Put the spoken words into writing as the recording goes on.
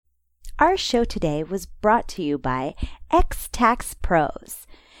Our show today was brought to you by X-Tax Pros.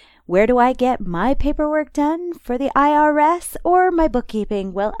 Where do I get my paperwork done for the IRS or my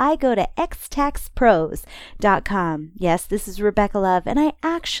bookkeeping? Well, I go to xtaxpros.com. Yes, this is Rebecca Love, and I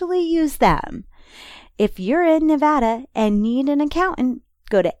actually use them. If you're in Nevada and need an accountant,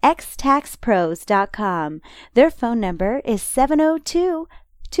 go to xtaxpros.com. Their phone number is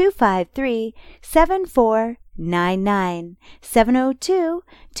 702-253-7499.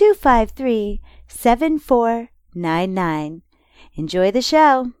 702-253-7499. Enjoy the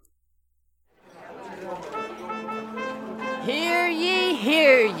show. Hear ye,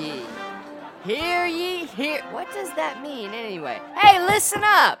 hear ye. Hear ye, hear. What does that mean anyway? Hey, listen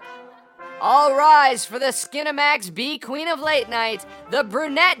up! All rise for the Skinamax B Queen of Late Night, the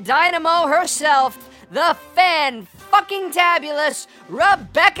brunette dynamo herself, the fan-fucking-tabulous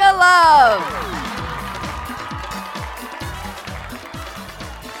Rebecca Love!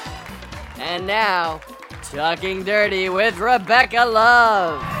 And now, Talking Dirty with Rebecca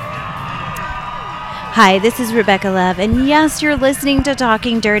Love. Hi, this is Rebecca Love, and yes, you're listening to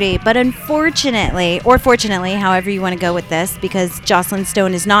Talking Dirty, but unfortunately, or fortunately, however you want to go with this, because Jocelyn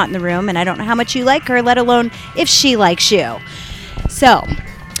Stone is not in the room, and I don't know how much you like her, let alone if she likes you. So,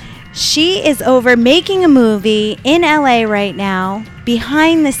 she is over making a movie in LA right now,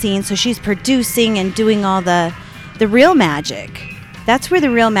 behind the scenes, so she's producing and doing all the real magic. That's where the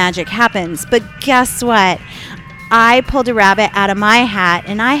real magic happens, but guess what? I pulled a rabbit out of my hat,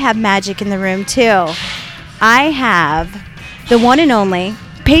 and I have magic in the room, too. I have the one and only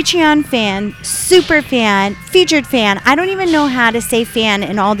Patreon fan, super fan, featured fan. I don't even know how to say fan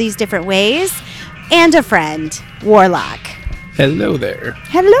in all these different ways. And a friend, Warlock. Hello there.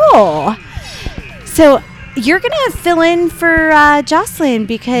 Hello. So you're going to fill in for Jocelyn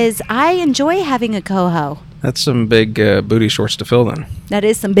because I enjoy having a coho. That's some big booty shorts to fill then. That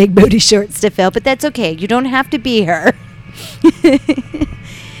is some big booty shorts to fill, but that's okay. You don't have to be her.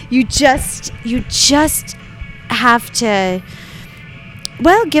 You just have to,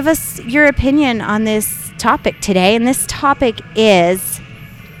 well, give us your opinion on this topic today. And this topic is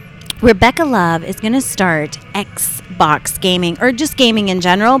Rebecca Love is going to start Xbox gaming, or just gaming in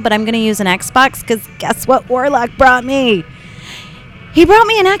general, but I'm going to use an Xbox because guess what Warlock brought me? He brought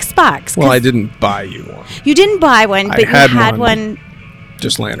me an Xbox. Well, I didn't buy you one. You didn't buy one, but you had one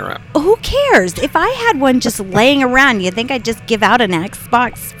just laying around. Who cares? If I had one just laying around, you think I'd just give out an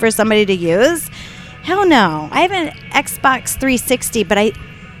Xbox for somebody to use? Hell no. I have an Xbox 360, but I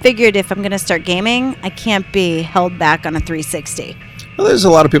figured if I'm going to start gaming, I can't be held back on a 360. Well, there's a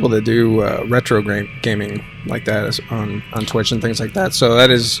lot of people that do retro gaming like that on Twitch and things like that, so that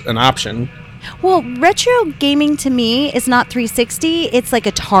is an option. Well, retro gaming to me is not 360. It's like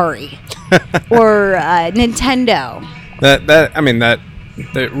Atari or Nintendo.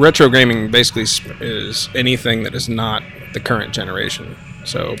 The retro gaming basically is anything that is not the current generation.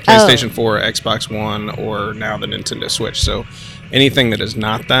 So PlayStation 4, Xbox One, or now the Nintendo Switch. So anything that is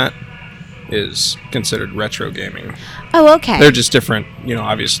not that is considered retro gaming. Oh, okay. They're just different,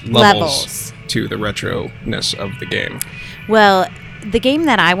 obvious levels to the retro-ness of the game. Well, the game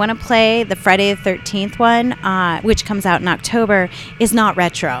that I want to play, the Friday the 13th one, which comes out in October, is not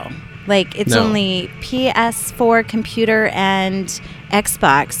retro. Like, it's only PS4, computer, and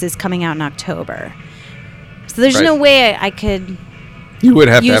Xbox is coming out in October. So there's no way I could You would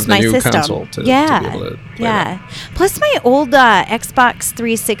have to use have the new console to be able to play that. Plus, my old Xbox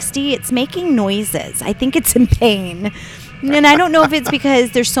 360, it's making noises. I think it's in pain. And I don't know if it's because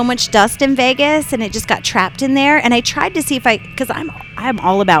there's so much dust in Vegas and it just got trapped in there. And I tried to see if because I'm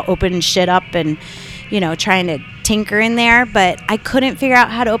all about opening shit up and, trying to tinker in there. But I couldn't figure out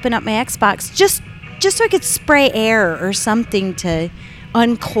how to open up my Xbox just so I could spray air or something to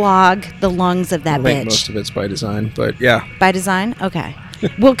unclog the lungs of that bitch. I think most of it's by design, but yeah. By design? Okay.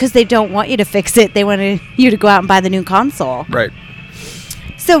 Well, because they don't want you to fix it. They want you to go out and buy the new console. Right.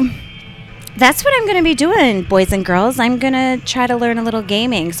 So that's what I'm going to be doing, boys and girls. I'm going to try to learn a little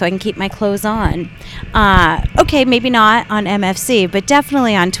gaming so I can keep my clothes on. Okay, maybe not on MFC, but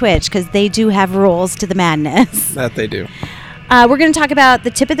definitely on Twitch because they do have rules to the madness. That they do. We're going to talk about the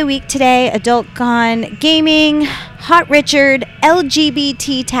tip of the week today, Adult Con, gaming, Hot Richard,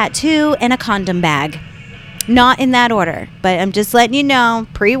 LGBT tattoo, and a condom bag. Not in that order, but I'm just letting you know,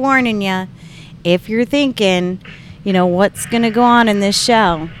 pre-warning you, if you're thinking, what's going to go on in this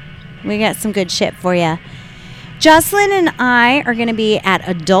show. We got some good shit for you. Jocelyn and I are going to be at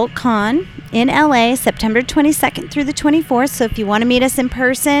Adult Con in LA, September 22nd through the 24th. So if you want to meet us in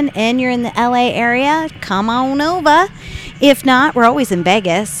person and you're in the LA area, come on over. If not, we're always in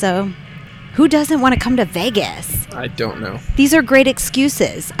Vegas, so Who doesn't want to come to Vegas? I don't know. These are great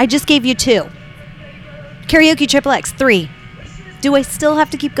excuses. I just gave you 2. Karaoke XXX 3. Do I still have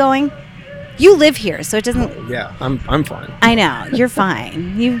to keep going? You live here, so it doesn't. Yeah, I'm fine. I know you're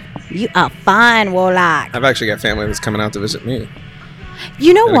fine. You are fine, Warlock. I've actually got family that's coming out to visit me.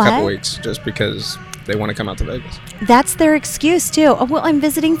 You know in what? a couple weeks, just because they want to come out to Vegas. That's their excuse too. Oh, well, I'm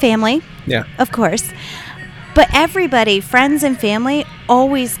visiting family. Yeah, of course. But everybody, friends and family,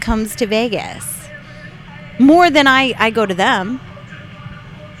 always comes to Vegas. More than I go to them.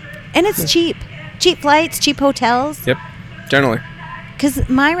 And it's cheap. Cheap flights, cheap hotels. Yep, generally. Because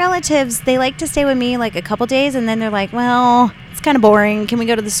my relatives, they like to stay with me like a couple days, and then they're like, well, it's kind of boring. Can we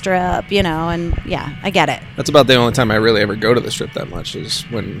go to the Strip? And yeah, I get it. That's about the only time I really ever go to the Strip that much is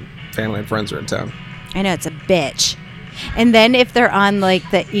when family and friends are in town. I know, it's a bitch. And then if they're on like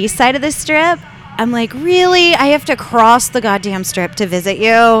the east side of the Strip, I'm like, really? I have to cross the goddamn Strip to visit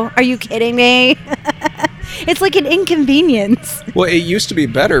you? Are you kidding me? It's like an inconvenience. Well, it used to be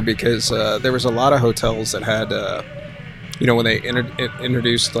better because there was a lot of hotels that had, when they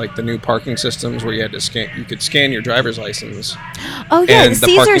introduced like the new parking systems where you had to you could scan your driver's license. Oh yeah, and the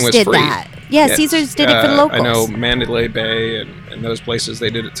Caesars parking was did free. that. Yeah, yes. Caesars did it for the locals. I know Mandalay Bay and those places they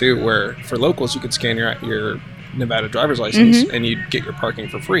did it too, where for locals you could scan your Nevada driver's license and you'd get your parking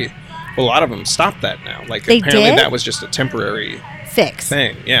for free. Well, a lot of them stopped that now. Like they apparently did? That was just a temporary fix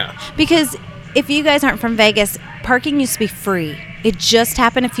thing. Yeah. Because if you guys aren't from Vegas, parking used to be free. It just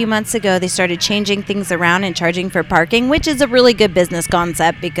happened a few months ago. They started changing things around and charging for parking, which is a really good business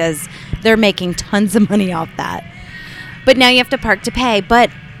concept because they're making tons of money off that. But now you have to park to pay.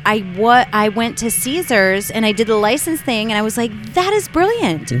 But I went to Caesars and I did the license thing and I was like, that is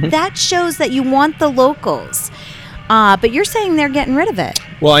brilliant. That shows that you want the locals. But you're saying they're getting rid of it.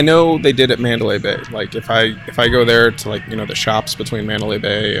 Well, I know they did at Mandalay Bay. Like if I go there to like the shops between Mandalay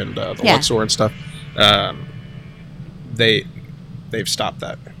Bay and the Luxor and stuff, they've stopped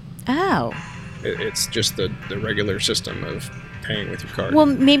that. Oh. It's just the regular system of paying with your card. Well,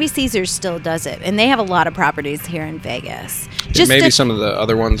 maybe Caesars still does it, and they have a lot of properties here in Vegas. Maybe some of the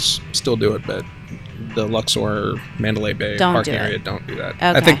other ones still do it, but the Luxor, Mandalay Bay parking area don't do that. Okay.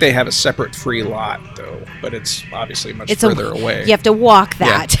 I think they have a separate free lot, though, but it's obviously much further away. You have to walk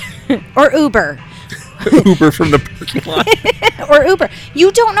that. Yeah. Or Uber. Uber from the parking lot. Or Uber.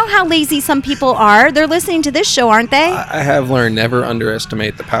 You don't know how lazy some people are. They're listening to this show, aren't they? I have learned never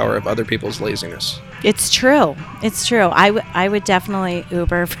underestimate the power of other people's laziness. It's true. It's true. I would definitely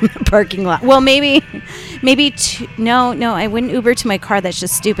Uber from the parking lot. Well, maybe no, I wouldn't Uber to my car. That's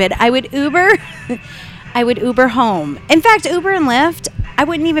just stupid. I would Uber home. In fact, Uber and Lyft, I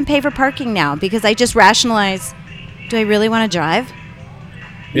wouldn't even pay for parking now because I just rationalize, do I really want to drive?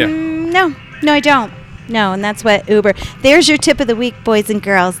 Yeah. No, I don't. No, and that's what Uber. There's your tip of the week, boys and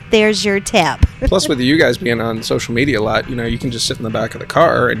girls. There's your tip. Plus, with you guys being on social media a lot, you can just sit in the back of the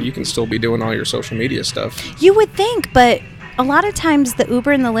car and you can still be doing all your social media stuff. You would think, but a lot of times the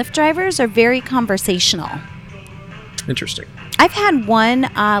Uber and the Lyft drivers are very conversational. Interesting. I've had one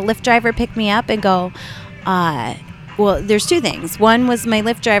Lyft driver pick me up and go, well, there's two things. One was my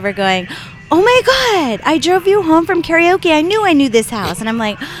Lyft driver going, oh my God, I drove you home from karaoke. I knew this house. And I'm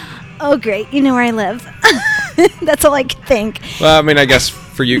like, oh, great. You know where I live. That's all I could think. Well, I mean, I guess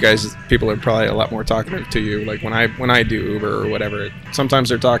for you guys, people are probably a lot more talkative to you. Like when I do Uber or whatever, sometimes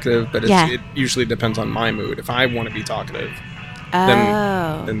they're talkative, but it usually depends on my mood. If I want to be talkative,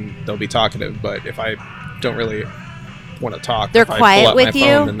 then they'll be talkative. But if I don't really want to talk, they're if quiet I pull out with my you.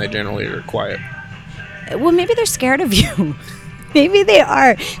 phone, then they generally are quiet. Well, maybe they're scared of you. Maybe they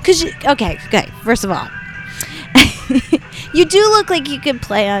are. Okay. First of all, you do look like you could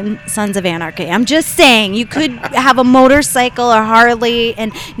play on Sons of Anarchy. I'm just saying, you could have a motorcycle or Harley,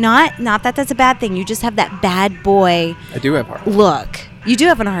 and not that that's a bad thing. You just have that bad boy. I do have Harley. Look, you do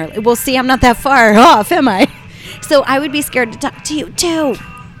have a Harley. Well, see, I'm not that far off, am I? So I would be scared to talk to you too.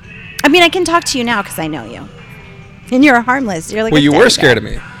 I mean, I can talk to you now because I know you, and you're harmless. You're like, well, you were scared of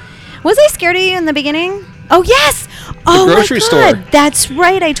me. Was I scared of you in the beginning? Oh yes. Oh the grocery my God. store. That's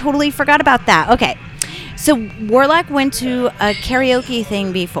right. I totally forgot about that. Okay. So Warlock went to a karaoke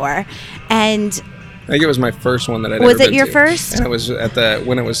thing before, and I think it was my first one that I'd was ever it been your to. first? And it was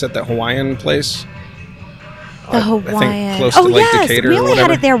when it was at the Hawaiian place. The Hawaiian. I think close to Lake Decatur we or only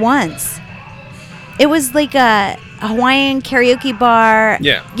whatever. had it there once. It was like a Hawaiian karaoke bar.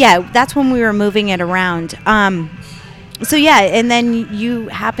 Yeah, that's when we were moving it around. So yeah, and then you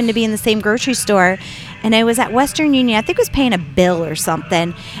happened to be in the same grocery store, and I was at Western Union. I think I was paying a bill or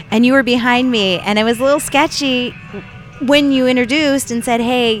something, and you were behind me, and it was a little sketchy when you introduced and said,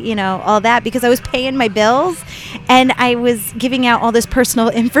 hey, all that, because I was paying my bills, and I was giving out all this personal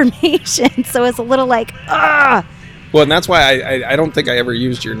information, so it's a little like, ugh. Well, and that's why I don't think I ever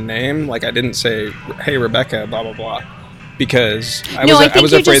used your name. Like, I didn't say, hey, Rebecca, blah, blah, blah. Because I was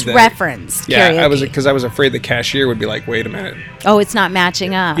afraid just that, referenced karaoke. Because I was afraid the cashier would be like, wait a minute. Oh, it's not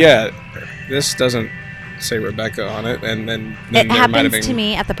matching up. Yeah, this doesn't say Rebecca on it. And then it happens to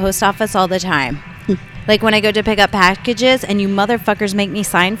me at the post office all the time. Like when I go to pick up packages and you motherfuckers make me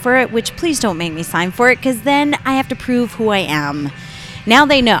sign for it, which please don't make me sign for it, because then I have to prove who I am. Now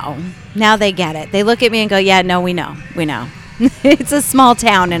they know. Now they get it. They look at me and go, yeah, no, we know. We know. It's a small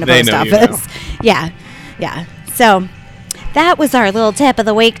town in a post office. Yeah. Yeah. So that was our little tip of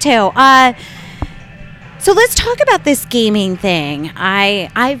the week, too. So let's talk about this gaming thing.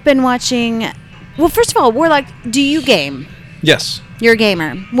 I've been watching... Well, first of all, Warlock, do you game? Yes. You're a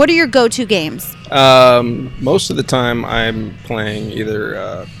gamer. What are your go-to games? Most of the time I'm playing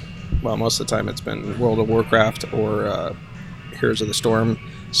either... most of the time it's been World of Warcraft or Heroes of the Storm.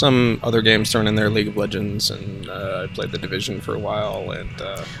 Some other games thrown in there, League of Legends, and I played The Division for a while. And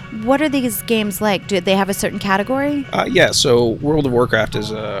what are these games like? Do they have a certain category? Yeah, so World of Warcraft is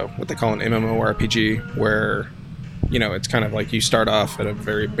what they call an MMORPG, where, it's kind of like you start off at a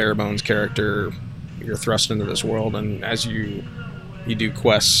very bare-bones character, you're thrust into this world, and as you do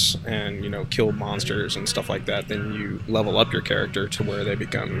quests and, kill monsters and stuff like that, then you level up your character to where they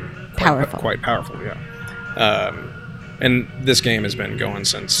become quite powerful, yeah. And this game has been going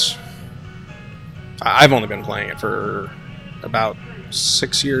since... I've only been playing it for about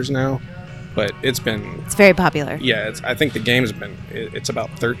 6 years now, but it's very popular. Yeah, I think the game's it's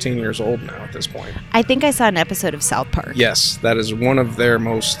about 13 years old now at this point. I think I saw an episode of South Park. Yes, that is one of their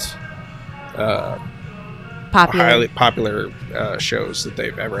most highly popular shows that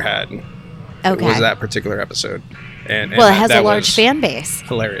they've ever had. Okay. It was that particular episode. And it has a large fan base.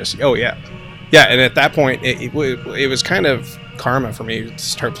 Hilarious. Oh, yeah. Yeah, and at that point, it was kind of karma for me to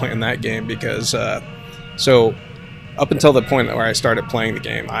start playing that game because, so up until the point where I started playing the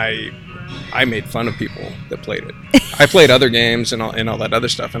game, I made fun of people that played it. I played other games and all that other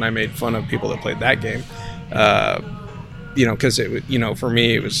stuff, and I made fun of people that played that game. Because for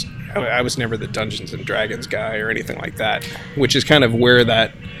me, it was I was never the Dungeons and Dragons guy or anything like that, which is kind of where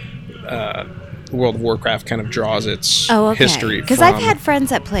that World of Warcraft kind of draws its history from. Because I've had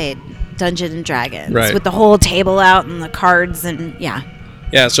friends that played Dungeons and Dragons with the whole table out and the cards and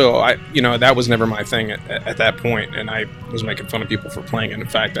yeah, so that was never my thing at that point, and I was making fun of people for playing it. In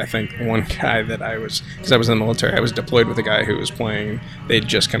fact, I think one guy that because I was in the military, I was deployed with a guy who was playing. They'd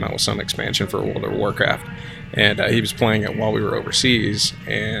just come out with some expansion for World of Warcraft, and he was playing it while we were overseas,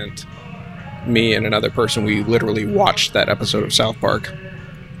 and me and another person, we literally watched that episode of South Park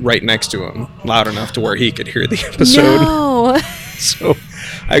right next to him, loud enough to where he could hear the episode. No. So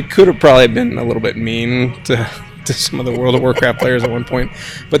I could have probably been a little bit mean to some of the World of Warcraft players at one point,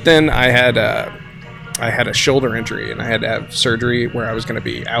 but then I had a shoulder injury and I had to have surgery where I was going to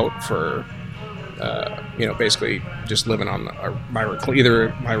be out for basically just living on either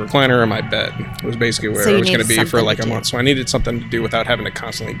my recliner or my bed. It was basically where I was going to be for like a month, so I needed something to do without having to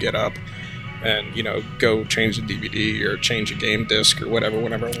constantly get up and go change the DVD or change a game disc or whatever.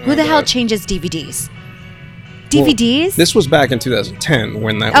 Who the hell changes DVDs? DVDs? Well, this was back in 2010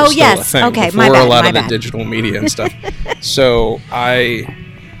 when that was still a thing. Okay, before a lot of the digital media and stuff. So I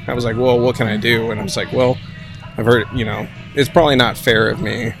was like, well, what can I do? And I was like, well, I've heard, it's probably not fair of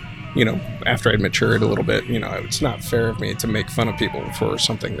me, after I'd matured a little bit, it's not fair of me to make fun of people for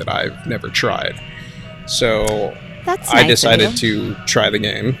something that I've never tried. So I decided to try the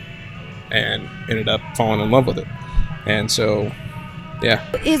game and ended up falling in love with it. And so... yeah.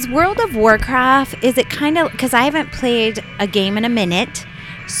 Is World of Warcraft, is it kind of, because I haven't played a game in a minute,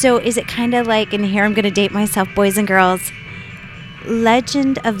 so is it kind of like, and here I'm going to date myself, boys and girls,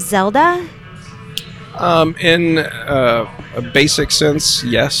 Legend of Zelda? In a basic sense,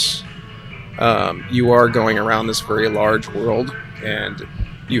 yes. You are going around this very large world, and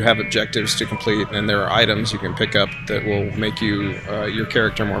you have objectives to complete, and there are items you can pick up that will make you your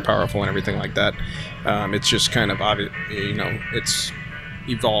character more powerful and everything like that. It's just kind of obvious, it's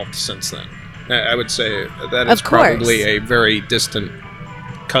evolved since then. I would say that is probably a very distant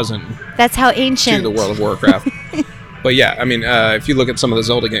cousin. That's how ancient to the World of Warcraft. But yeah, I mean, if you look at some of the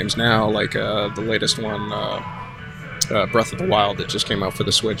Zelda games now, like the latest one, Breath of the Wild, that just came out for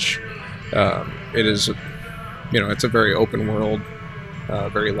the Switch, it is, it's a very open world,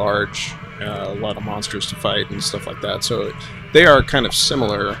 very large, a lot of monsters to fight and stuff like that. So they are kind of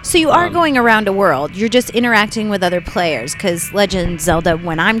similar. So you are going around a world. You're just interacting with other players, because Legend of Zelda,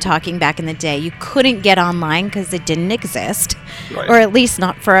 when I'm talking back in the day, you couldn't get online because it didn't exist, right. Or at least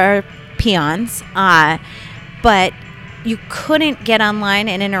not for our peons. but you couldn't get online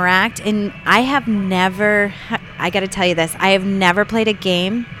and interact. And I have never, I got to tell you this, I have never played a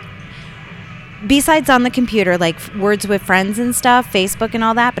game besides on the computer, like Words with Friends and stuff, Facebook and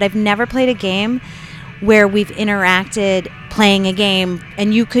all that, but I've never played a game where we've interacted playing a game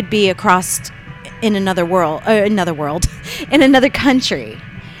and you could be across in another world, in another country.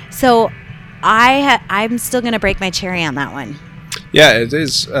 So I'm still going to break my cherry on that one. Yeah, it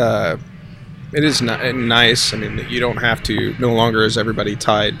is. It is nice. I mean, you don't have to. No longer is everybody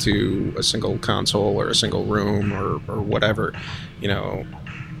tied to a single console or a single room or whatever. You know,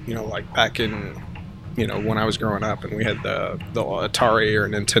 like back in, when I was growing up and we had the Atari or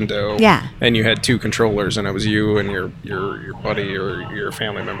Nintendo. Yeah. And you had two controllers and it was you and your buddy or your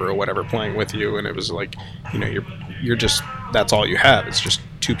family member or whatever playing with you, and it was like, you're just, that's all you have. It's just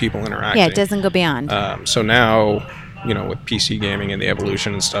two people interacting. Yeah, it doesn't go beyond. So now, with PC gaming and the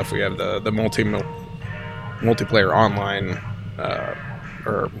evolution and stuff, we have the multiplayer online,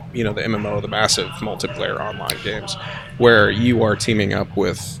 or the MMO, the massive multiplayer online games, where you are teaming up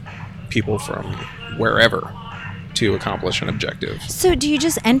with people from wherever to accomplish an objective. So do you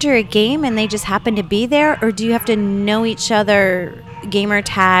just enter a game and they just happen to be there, or do you have to know each other, gamer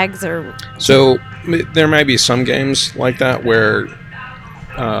tags, or? So there might be some games like that where,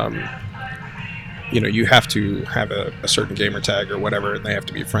 you have to have a certain gamer tag or whatever, and they have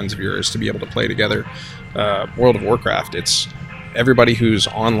to be friends of yours to be able to play together. World of Warcraft, it's everybody who's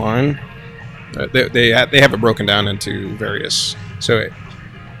online. They have it broken down into various. So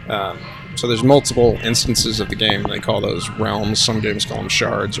there's multiple instances of the game. They call those realms. Some games call them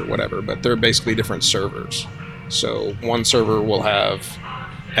shards or whatever, but they're basically different servers. So one server will have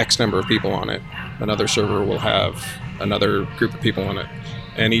X number of people on it. Another server will have another group of people on it.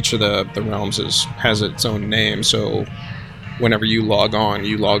 And each of the realms has its own name. So whenever you log on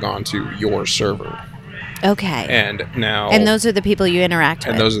to your server. Okay. And those are the people you interact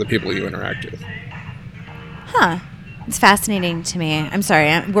with. And those are the people you interact with. Huh. It's fascinating to me. I'm sorry.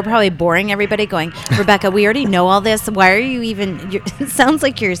 We're probably boring everybody going, Rebecca, we already know all this. Why are you even... It sounds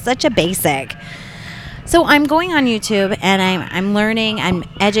like you're such a basic. So I'm going on YouTube and I'm learning. I'm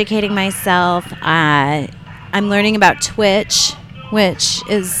educating myself. I'm learning about Twitch, which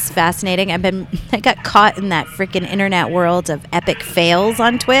is fascinating. I got caught in that freaking internet world of epic fails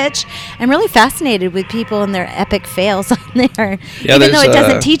on Twitch. I'm really fascinated with people and their epic fails on there, even though it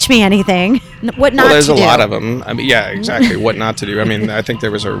doesn't teach me anything. What not to do. Well, there's a lot of them. I mean, yeah, exactly. What not to do. I mean, I think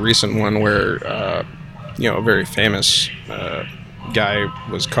there was a recent one where, a very famous guy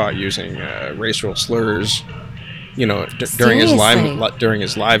was caught using racial slurs, during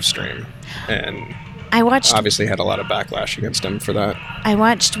his live stream, and obviously had a lot of backlash against him for that. I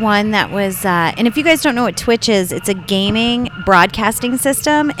watched one that was, and if you guys don't know what Twitch is, it's a gaming broadcasting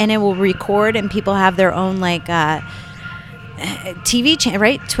system, and it will record, and people have their own TV channel,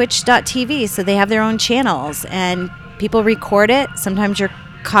 right? Twitch.tv. So they have their own channels, and people record it. Sometimes you're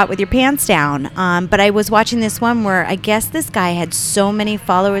caught with your pants down. But I was watching this one where I guess this guy had so many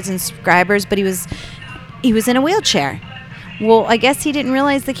followers and subscribers, but he was in a wheelchair. Well, I guess he didn't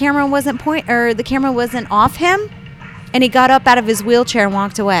realize the camera wasn't off him, and he got up out of his wheelchair and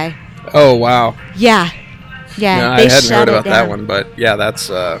walked away. Oh, wow. Yeah. Yeah. No, I hadn't heard about that one, but yeah, that's...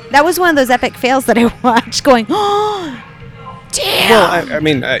 That was one of those epic fails that I watched going, oh, damn. Well, I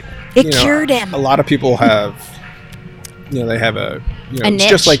mean... it cured him. A lot of people have... they have a it's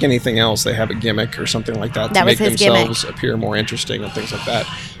just like anything else. They have a gimmick or something like that to make themselves appear more interesting and things like that.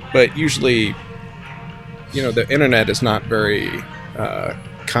 But usually... the internet is not very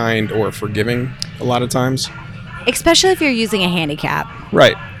kind or forgiving a lot of times. Especially if you're using a handicap.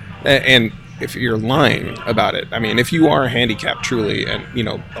 Right. And if you're lying about it. I mean, if you are handicapped truly, and,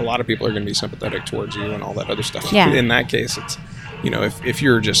 a lot of people are going to be sympathetic towards you and all that other stuff. Yeah. In that case, it's, if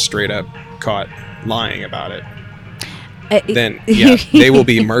you're just straight up caught lying about it, then, yeah, they will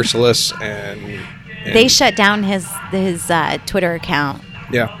be merciless and they shut down his Twitter account.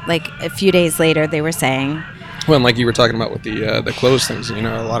 Yeah. Like a few days later, they were saying. Well, and like you were talking about with the clothes things, a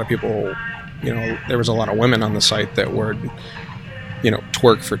lot of people, there was a lot of women on the site that would,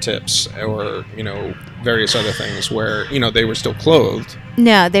 twerk for tips or, various other things where, they were still clothed.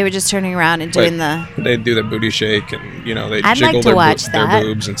 No, they were just turning around and doing they'd do the booty shake and, they'd I'd jiggle like their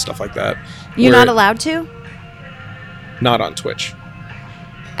boobs and stuff like that. You're not allowed to? Not on Twitch.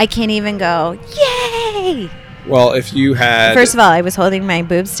 I can't even go, yay! Well, if you had... First of all, I was holding my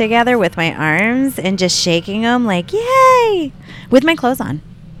boobs together with my arms and just shaking them like, yay! With my clothes on.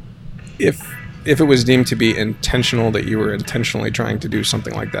 If it was deemed to be intentional, that you were intentionally trying to do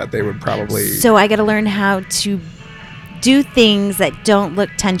something like that, they would probably... So I got to learn how to do things that don't look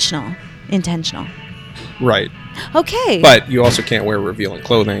intentional. Right. Okay. But you also can't wear revealing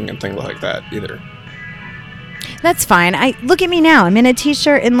clothing and things like that either. That's fine. Look at me now. I'm in a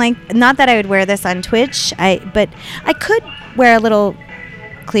t-shirt and like, not that I would wear this on Twitch. But I could wear a little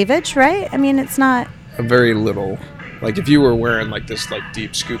cleavage, right? I mean, it's not a very little. Like if you were wearing like this like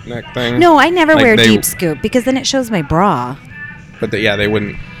deep scoop neck thing. No, I never wear deep scoop because then it shows my bra. But they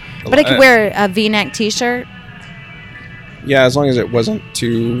wouldn't. But I could wear a V-neck t-shirt. Yeah, as long as it wasn't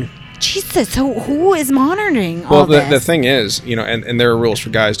too. Jesus, so who is monitoring all this? Well, the thing is, and there are rules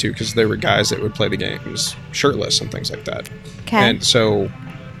for guys too, because there were guys that would play the games shirtless and things like that. Okay. And so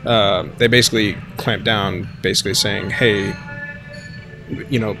they basically clamped down, basically saying, hey,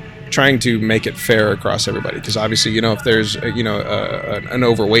 trying to make it fair across everybody, because obviously, if there's an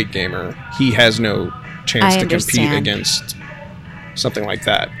overweight gamer, he has no chance to compete against something like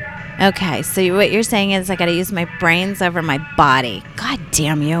that. Okay, so what you're saying is I got to use my brains over my body. God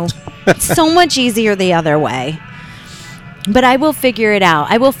damn you. It's so much easier the other way. But I will figure it out.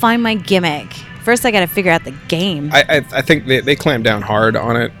 I will find my gimmick. First, I got to figure out the game. I think they clamped down hard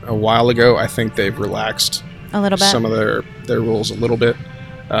on it a while ago. I think they've relaxed a little bit. Some of their rules a little bit.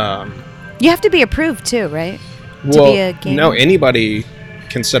 You have to be approved too, right? Well, to be a gamer? No, anybody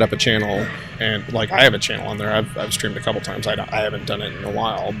can set up a channel. And like I have a channel on there. I've streamed a couple times. I haven't done it in a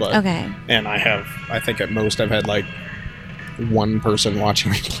while, but okay. And I think at most I've had like one person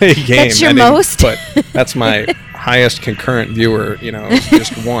watching me play a game. That's your most? But that's my highest concurrent viewer.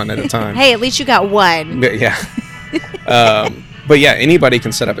 Just one at a time. Hey, at least you got one. Yeah. But yeah, anybody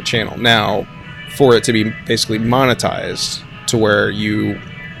can set up a channel now for it to be basically monetized to where you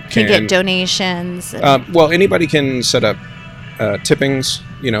can get donations. Well, anybody can set up tippings,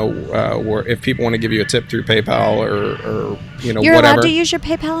 where if people want to give you a tip through PayPal or You're whatever. allowed to use your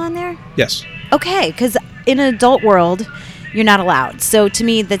PayPal on there? Yes. Okay, because in an adult world, you're not allowed. So to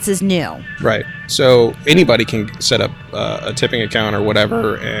me, this is new. Right. So anybody can set up a tipping account or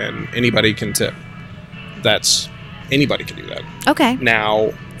whatever, and anybody can tip. Anybody can do that. Okay.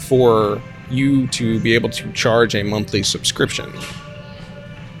 Now, for you to be able to charge a monthly subscription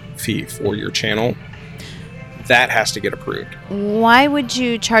fee for your channel, that has to get approved. Why would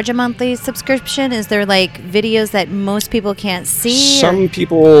you charge a monthly subscription? Is there like videos that most people can't see? Some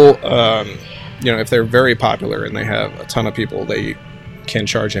people, if they're very popular and they have a ton of people, they can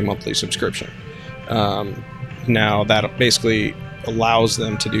charge a monthly subscription. Now that basically allows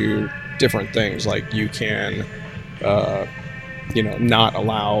them to do different things. Like you can, not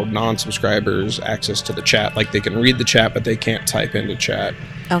allow non-subscribers access to the chat. Like they can read the chat, but they can't type into chat.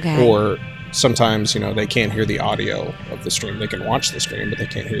 Okay. Or sometimes, they can't hear the audio of the stream. They can watch the stream, but they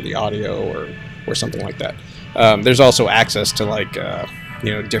can't hear the audio or something like that. There's also access to like,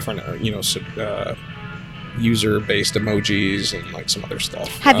 different, user-based emojis and like some other stuff.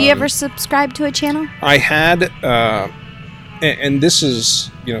 Have you ever subscribed to a channel? I had, and this is,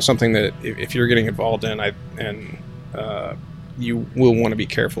 something that if you're getting involved in, you will want to be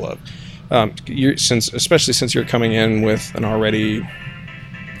careful of. Especially since you're coming in with an already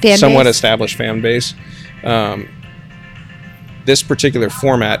somewhat established fan base, this particular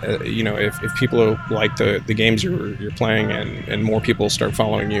format, if people like the games you're playing and more people start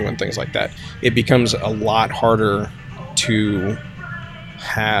following you and things like that, it becomes a lot harder to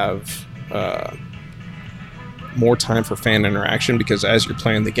have more time for fan interaction, because as you're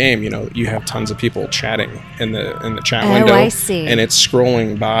playing the game, you have tons of people chatting in the chat window. I see. And it's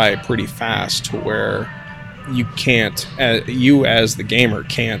scrolling by pretty fast to where you can't, you as the gamer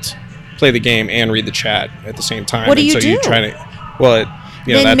can't play the game and read the chat at the same time. What do you do? You try to,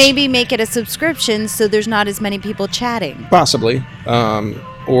 then maybe make it a subscription so there's not as many people chatting. Possibly.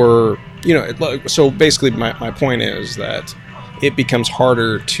 So basically my point is that it becomes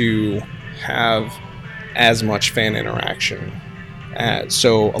harder to have as much fan interaction.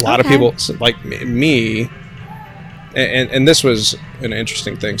 So a lot of people like me, and this was an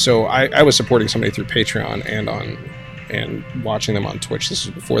interesting thing. So I was supporting somebody through Patreon and watching them on Twitch. This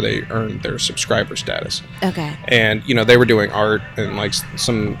is before they earned their subscriber status. Okay. And they were doing art and like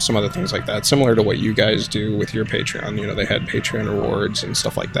some other things like that, similar to what you guys do with your Patreon. They had Patreon rewards and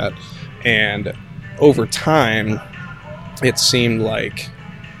stuff like that. And over time, it seemed like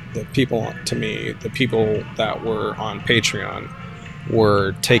the people that were on Patreon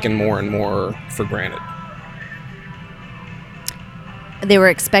were taken more and more for granted. They were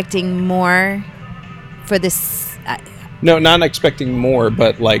expecting more for this. No, not expecting more,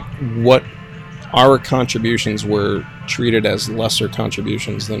 but like what our contributions were treated as lesser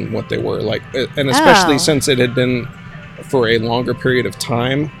contributions than what they were. Like, and especially since it had been for a longer period of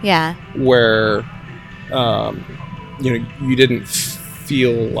time. Yeah. Where, you didn't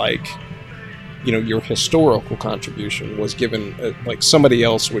feel like your historical contribution was given, like somebody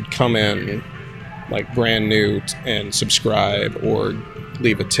else would come in like brand new and subscribe or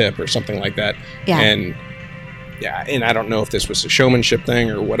leave a tip or something like that. Yeah. And I don't know if this was a showmanship thing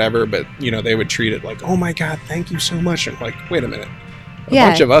or whatever, but they would treat it like, oh my God, thank you so much. And like, wait a minute. A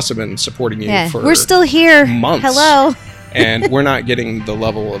bunch of us have been supporting you for we're still here. Months. Hello. And we're not getting the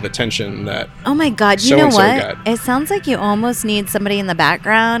level of attention that oh my God, you know what? got. It sounds like you almost need somebody in the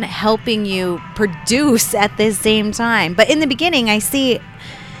background helping you produce at the same time. But in the beginning, I see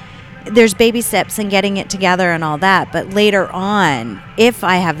there's baby steps and getting it together and all that. But later on, if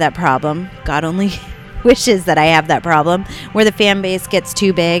I have that problem, God only wishes that I have that problem, where the fan base gets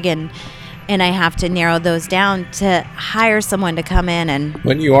too big and I have to narrow those down to hire someone to come in and...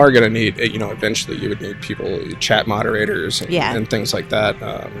 When you are going to need, eventually you would need people, chat moderators and things like that.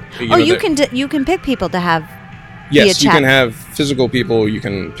 You can pick people to have yes, via you chat. can have physical people you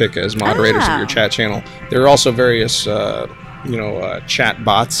can pick as moderators of your chat channel. There are also various, chat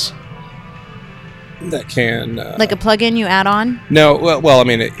bots that can... like a plugin you add on? No, well, I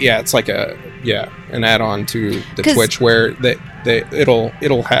mean, it's like an add-on to the Twitch where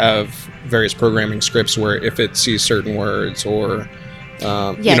it'll have various programming scripts where if it sees certain words or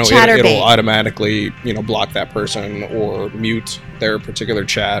it'll automatically block that person or mute their particular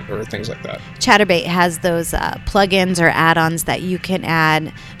chat or things like that. Chatterbait has those plugins or add-ons that you can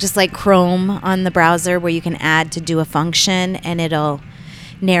add, just like Chrome on the browser, where you can add to do a function and it'll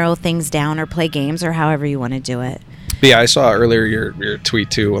narrow things down or play games or however you want to do it. But yeah, I saw earlier your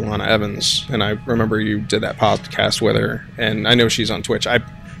tweet to Alana Evans, and I remember you did that podcast with her, and I know she's on Twitch.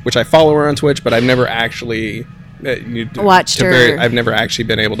 Which I follow her on Twitch, but I've never actually watched her. I've never actually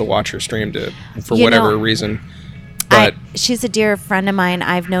been able to watch her stream for whatever reason. But she's a dear friend of mine.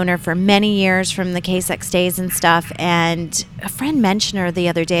 I've known her for many years from the K-Sex days and stuff. And a friend mentioned her the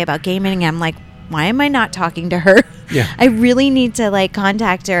other day about gaming. And I'm like, why am I not talking to her? Yeah. I really need to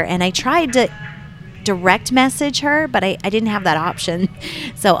contact her. And I tried to direct message her, but I didn't have that option.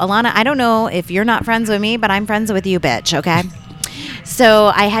 So Alana, I don't know if you're not friends with me, but I'm friends with you, bitch. Okay. So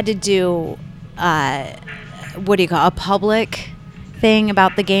I had to do, a public thing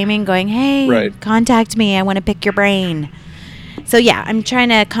about the gaming, going, hey, contact me. I want to pick your brain. So yeah, I'm trying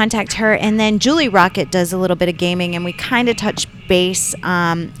to contact her. And then Julie Rocket does a little bit of gaming, and we kind of touch base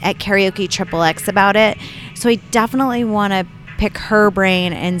at Karaoke XXX about it. So I definitely want to pick her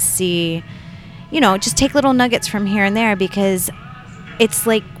brain and see, just take little nuggets from here and there, because it's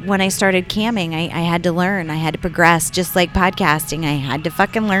like when I started camming, I had to learn. I had to progress, just like podcasting. I had to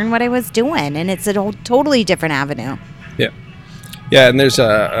fucking learn what I was doing, and it's a totally different avenue. Yeah. Yeah, and there's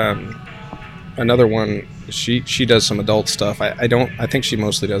another one. She does some adult stuff. I think she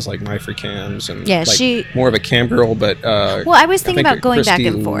mostly does like my free cams and she more of a cam girl. But well, I was thinking about going back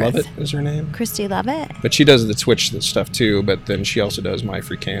and forth. Lovett is her name. Christy Lovett. But she does the Twitch stuff too. But then she also does my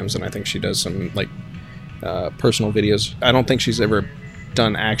free cams, and I think she does some personal videos. I don't think she's ever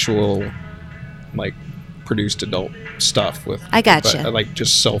done actual produced adult stuff with. I gotcha. But,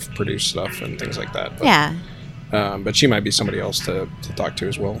 just self-produced stuff and things like that. But, yeah. But she might be somebody else to talk to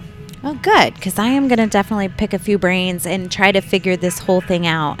as well. Oh, good, because I am going to definitely pick a few brains and try to figure this whole thing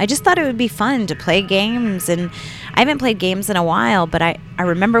out. I just thought it would be fun to play games, and I haven't played games in a while, but I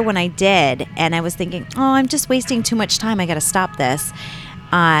remember when I did, and I was thinking, oh, I'm just wasting too much time. I got to stop this.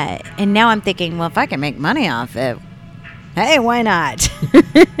 And now I'm thinking, well, if I can make money off it, hey, why not?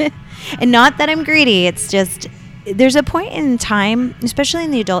 And not that I'm greedy. It's just there's a point in time, especially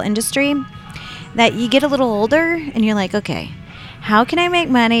in the adult industry, that you get a little older and you're like, okay, how can I make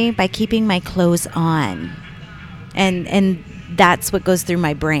money by keeping my clothes on? And that's what goes through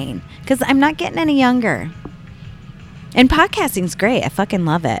my brain, because I'm not getting any younger. And podcasting's great. I fucking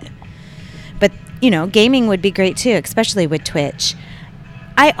love it. But, gaming would be great too, especially with Twitch.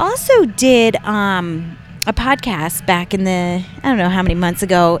 I also did a podcast back in I don't know how many months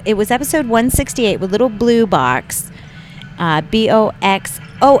ago. It was episode 168 with Little Blue Box, BOXOX,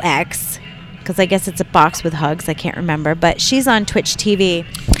 because I guess it's a box with hugs. I can't remember, but she's on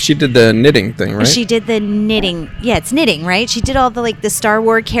TwitchTV. She did the knitting thing, right? She did the knitting. Yeah, it's knitting, right? She did all the Star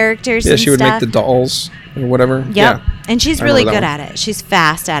Wars characters. Yeah, and she would stuff. make the dolls or whatever. Yep. Yeah. And she's really good at it. She's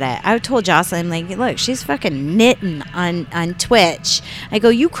fast at it. I told Jocelyn, look, she's fucking knitting on Twitch. I go,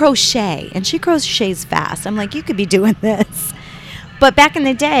 you crochet. And she crochets fast. I'm like, you could be doing this. But back in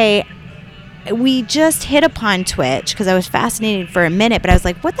the day, we just hit upon Twitch because I was fascinated for a minute. But I was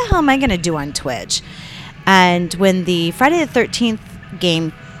like, what the hell am I going to do on Twitch? And when the Friday the 13th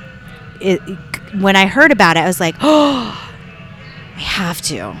game, when I heard about it, I was like, oh, I have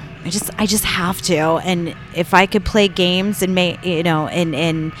to. I just have to. And if I could play games and make,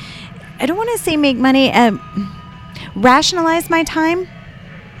 and I don't want to say make money, rationalize my time.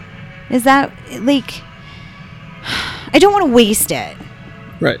 Is that like, I don't want to waste it.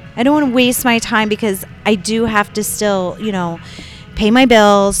 Right. I don't want to waste my time because I do have to still, pay my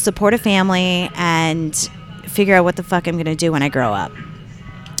bills, support a family, and figure out what the fuck I'm going to do when I grow up.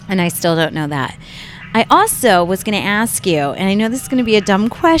 And I still don't know that. I also was going to ask you, and I know this is going to be a dumb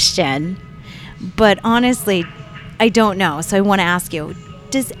question, but honestly, I don't know. So I want to ask you,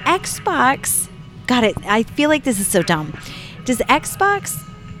 does Xbox, I feel like this is so dumb. Does Xbox,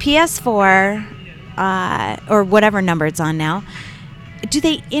 PS4, or whatever number it's on now, do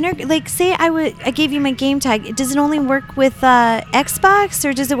they say I gave you my game tag, does it only work with Xbox,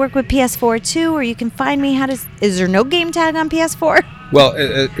 or does it work with PS4 too, or you can find me, is there no game tag on PS4? Well,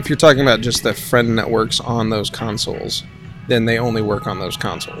 if you're talking about just the friend networks on those consoles, then they only work on those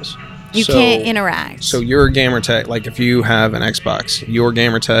consoles. You can't interact. So your gamer tag, like if you have an Xbox, your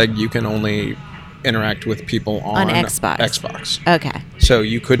gamer tag, you can only interact with people on Xbox. Okay. So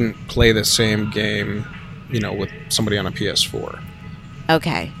you couldn't play the same game, with somebody on a PS4.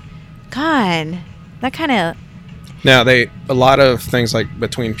 Okay. God, that kind of... Now, a lot of things like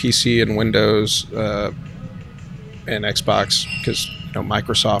between PC and Windows and Xbox, because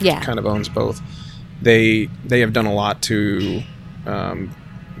Microsoft kind of owns both, they have done a lot to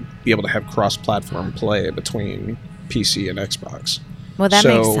be able to have cross-platform play between PC and Xbox. Well, that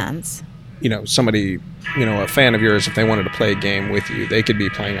makes sense. Somebody, a fan of yours, if they wanted to play a game with you, they could be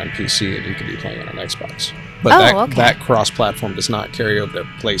playing on PC and you could be playing on an Xbox. But that cross-platform does not carry over to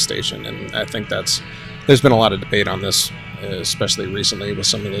PlayStation, and I think there's been a lot of debate on this, especially recently with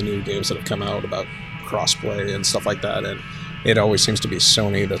some of the new games that have come out about cross-play and stuff like that, and it always seems to be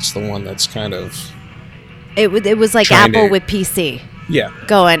Sony that's the one that's kind of... It was like Apple with PC. Yeah.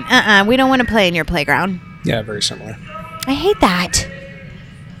 Going, we don't want to play in your playground. Yeah, very similar. I hate that.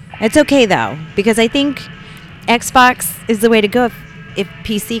 It's okay, though, because I think Xbox is the way to go if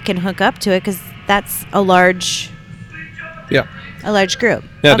PC can hook up to it, because that's a large group.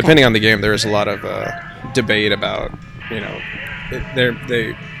 Yeah, depending on the game, there is a lot of debate about,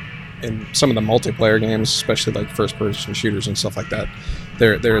 they in some of the multiplayer games, especially like first-person shooters and stuff like that,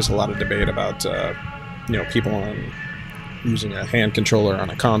 there is a lot of debate about, people using a hand controller on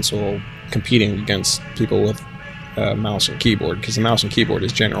a console competing against people with mouse and keyboard, because the mouse and keyboard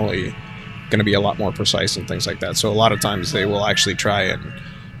is generally going to be a lot more precise and things like that. So a lot of times they will actually try and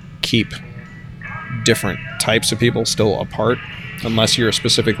keep different types of people still apart, unless you're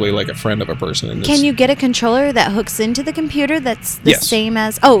specifically like a friend of a person. Can you get a controller that hooks into the computer that's the same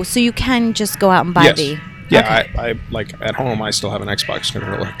as... Oh, so you can just go out and buy the... Yeah, okay. I like at home, I still have an Xbox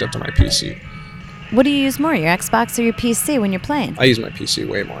controller hooked up to my PC. What do you use more, your Xbox or your PC when you're playing? I use my PC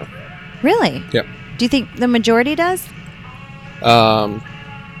way more. Really? Yep. Do you think the majority does? I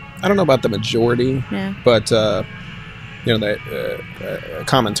don't know about the majority, but a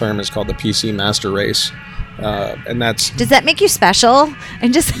common term is called the PC master race, and that's... Does that make you special?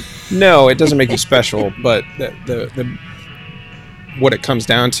 And just No, it doesn't make you special, but the what it comes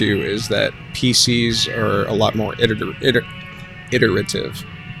down to is that PCs are a lot more iterative,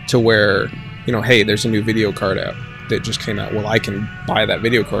 to where, hey, there's a new video card out that just came out. Well, I can buy that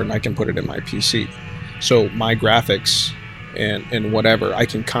video card and I can put it in my PC. So my graphics and whatever, I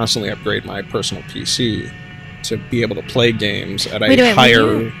can constantly upgrade my personal PC to be able to play games at a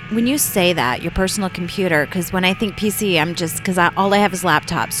higher... When you say that, your personal computer, because when I think PC, I'm just... Because all I have is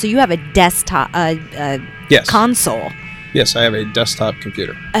laptops. So you have a desktop, yes. console. Yes, I have a desktop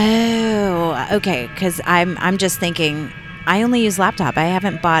computer. Oh, okay. Because I'm just thinking, I only use laptop. I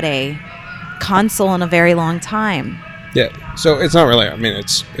haven't bought a console in a very long time. Yeah, so it's not really... I mean,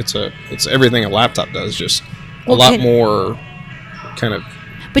 it's everything a laptop does, just a lot more kind of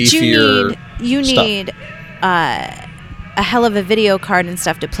beefier. But you need a hell of a video card and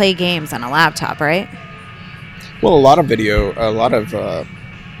stuff to play games on a laptop, right? Well, a lot of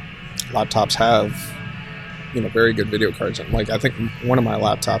laptops have, very good video cards. And like, I think one of my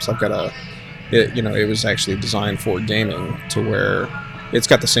laptops, I've got it was actually designed for gaming, to where it's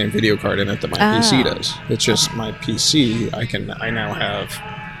got the same video card in it that my PC does. It's just my PC, I now have,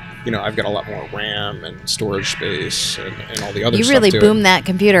 I've got a lot more RAM and storage space and all the other stuff. You really boomed that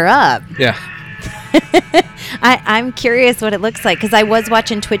computer up. Yeah. I'm curious what it looks like, because I was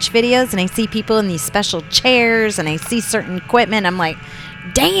watching Twitch videos and I see people in these special chairs and I see certain equipment. I'm like,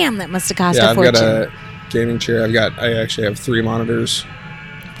 damn, that must have cost a fortune. I've got a gaming chair. I actually have 3 monitors.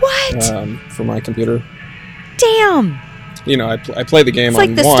 What? For my computer. Damn. I play the game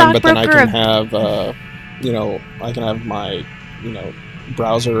on one, but then I can have, I can have my,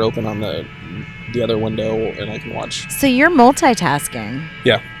 browser open on the other window, and I can watch. So you're multitasking.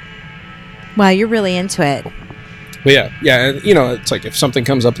 Yeah. Wow, you're really into it. But yeah, and, it's like if something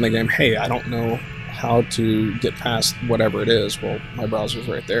comes up in the game, hey, I don't know how to get past whatever it is. Well, my browser's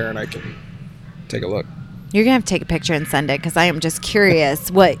right there, and I can take a look. You're going to have to take a picture and send it because I am just curious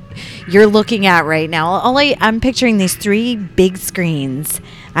what you're looking at right now. I'm picturing these 3 big screens.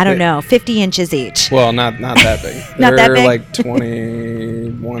 I don't know, 50 inches each. Well, not that big. Not that big? They're like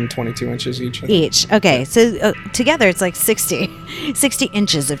 21, 22 inches each. Each. Okay. So together it's like 60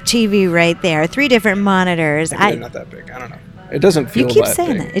 inches of TV right there. 3 different monitors. Maybe not that big. I don't know. It doesn't feel that big. You keep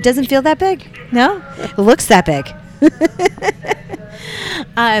saying that. It doesn't feel that big? No? It looks that big.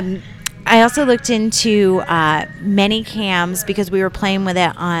 I also looked into many cams because we were playing with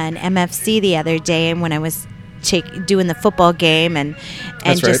it on MFC the other day, and when I was doing the football game and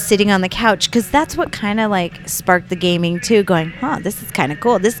just sitting on the couch, because that's what kind of like sparked the gaming too, going, this is kind of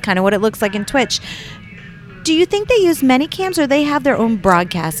cool. This is kind of what it looks like in Twitch. Do you think they use many cams or they have their own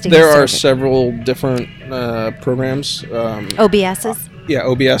broadcasting There service? are several different programs. OBS's? Yeah,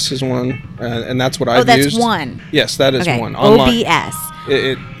 OBS is one, and that's what I've used. Oh, that's one. Yes, that is okay. one. Online,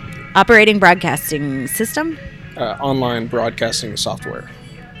 OBS. Operating Broadcasting System? Online broadcasting software.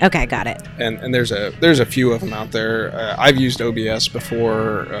 Okay, got it. And there's a few of them out there. I've used OBS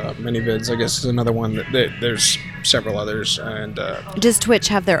before. ManyVids, I guess, is another one. There's several others. And does Twitch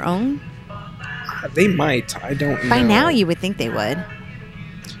have their own? They might. I don't know. By now, you would think they would.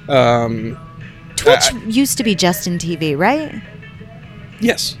 Twitch used to be Justin TV, right?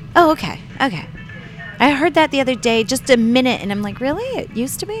 Yes. Oh, okay. Okay. I heard that the other day, just a minute, and I'm like, really? It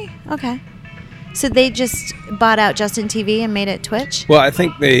used to be? Okay. So they just bought out Justin TV and made it Twitch? Well, I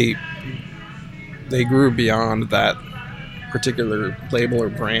think they grew beyond that particular label or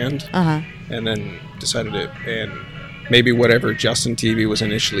brand, and then decided it, and maybe whatever Justin TV was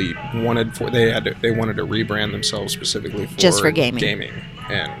initially wanted for, they wanted to rebrand themselves specifically for just for gaming.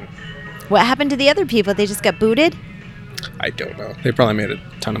 And what happened to the other people? They just got booted? I don't know. They probably made a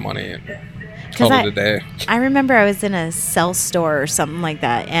ton of money and called it a day. I remember I was in a cell store or something like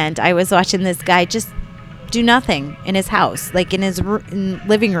that, and I was watching this guy just do nothing in his house, like in his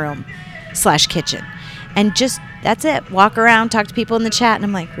living room / kitchen, and just, that's it. Walk around, talk to people in the chat, and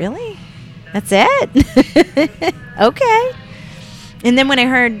I'm like, really? That's it? Okay. And then when I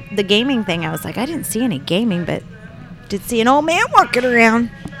heard the gaming thing, I was like, I didn't see any gaming, but did see an old man walking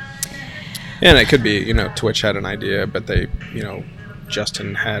around. And it could be, Twitch had an idea, but they,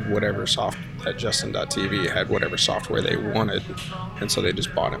 Justin had whatever that Justin.tv had whatever software they wanted, and so they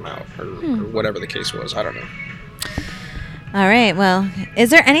just bought him out, or whatever the case was. I don't know. All right. Well, is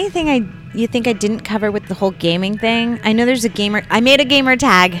there anything you think I didn't cover with the whole gaming thing? I know there's I made a gamer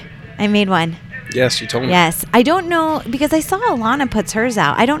tag. I made one. Yes, you told me. Yes. I don't know, because I saw Alana puts hers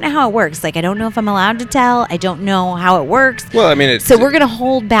out. I don't know how it works. Like, I don't know if I'm allowed to tell. I don't know how it works. Well, I mean, so we're going to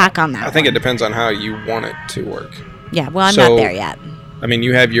hold back on that. I think it depends on how you want it to work. Yeah, well, I'm not there yet. I mean,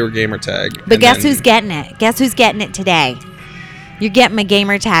 you have your gamer tag. But guess who's getting it? Guess who's getting it today? You're getting my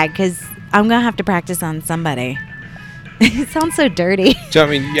gamer tag, because I'm going to have to practice on somebody. It sounds so dirty. So, I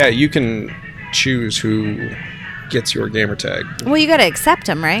mean, yeah, you can choose who gets your gamer tag. Well, you got to accept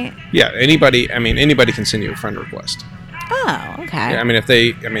them, right? Yeah, anybody can send you a friend request. Oh, okay. Yeah, I mean, if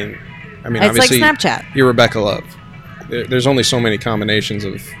they, I mean, it's obviously, like Snapchat. You're Rebecca Love. There's only so many combinations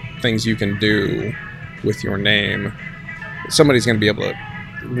of things you can do with your name. Somebody's going to be able to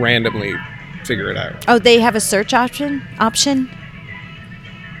randomly figure it out. Oh, they have a search option? I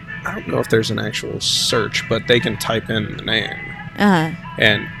don't know if there's an actual search, but they can type in the name.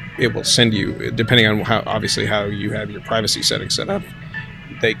 And it will send you, depending on how you have your privacy settings set up,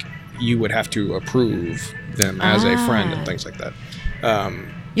 you would have to approve them as a friend and things like that.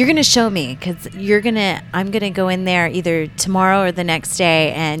 You're going to show me, because I'm going to go in there either tomorrow or the next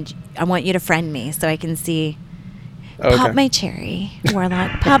day, and I want you to friend me so I can see. Okay. Pop my cherry,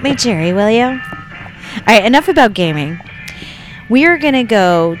 Warlock. Pop my cherry, will you? All right, enough about gaming. We are going to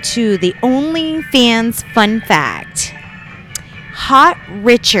go to the OnlyFans fun fact. Hot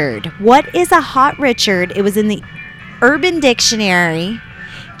Richard. What is a Hot Richard? It was in the Urban Dictionary.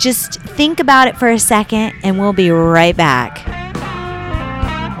 Just think about it for a second, and we'll be right back.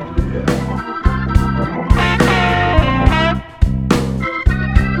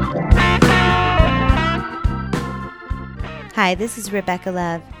 Hi, this is Rebecca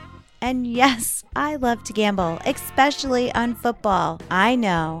Love. And yes, I love to gamble, especially on football. I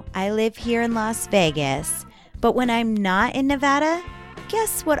know, I live here in Las Vegas, but when I'm not in Nevada,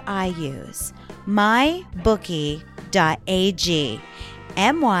 guess what I use? MyBookie.ag.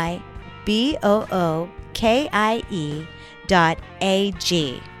 MyBookie.ag.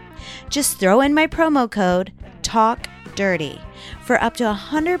 Just throw in my promo code TALKDIRTY dirty for up to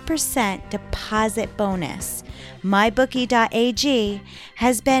 100% deposit bonus. MyBookie.ag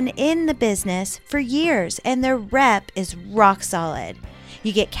has been in the business for years and their rep is rock solid.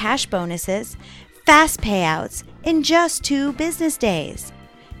 You get cash bonuses, fast payouts in just 2 business days.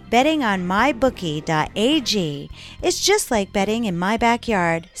 Betting on MyBookie.ag is just like betting in my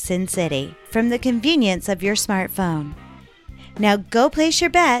backyard, Sin City, from the convenience of your smartphone. Now go place your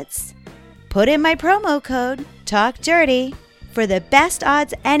bets. Put in my promo code, TALKDIRTY, for the best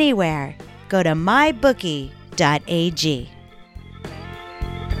odds anywhere. Go to MyBookie.ag.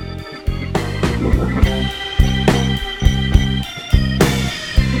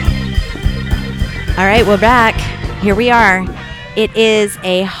 All right, we're back. Here we are. It is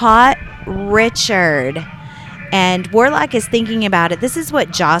a hot Richard. And Warlock is thinking about it. This is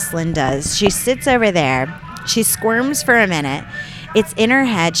what Jocelyn does. She sits over there. She squirms for a minute. It's in her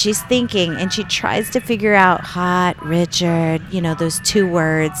head. She's thinking, and she tries to figure out hot Richard, those 2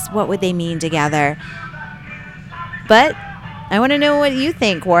 words. What would they mean together? But I want to know what you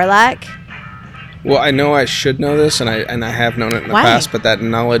think, Warlock. Well, I know I should know this, and I have known it in the past, but that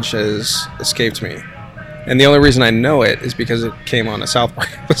knowledge has escaped me. And the only reason I know it is because it came on a South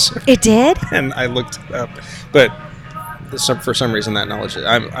Park episode. It did? And I looked it up. But for some reason, that knowledge,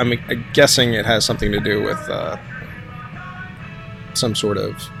 I'm guessing it has something to do with some sort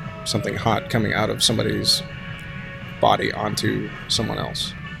of something hot coming out of somebody's body onto someone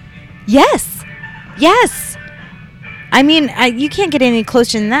else. Yes. Yes. I mean, you can't get any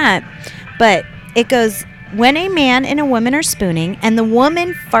closer than that. But it goes, when a man and a woman are spooning and the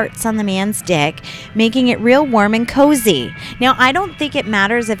woman farts on the man's dick, making it real warm and cozy. Now, I don't think it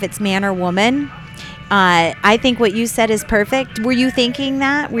matters if it's man or woman. I think what you said is perfect. Were you thinking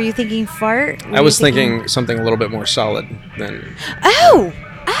that? Were you thinking fart? I was thinking something a little bit more solid than... Oh,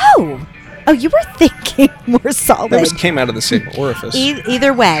 you were thinking more solid. That came out of the same orifice.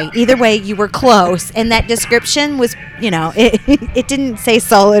 Either way, you were close. And that description was, it didn't say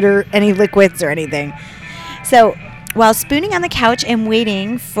solid or any liquids or anything. So while spooning on the couch and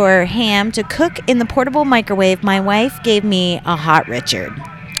waiting for ham to cook in the portable microwave, my wife gave me a hot Richard.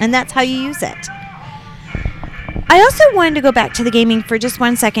 And that's how you use it. I also wanted to go back to the gaming for just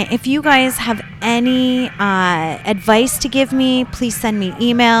 1 second. If you guys have any advice to give me, please send me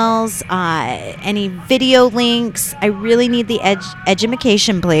emails, any video links. I really need the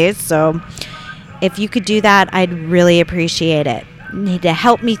edumacation, please. So if you could do that, I'd really appreciate it. You need to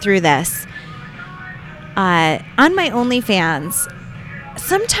help me through this. On my OnlyFans,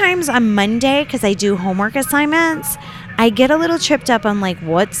 sometimes on Monday, because I do homework assignments, I get a little tripped up on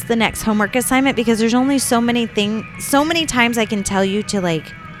what's the next homework assignment, because there's only so many times I can tell you to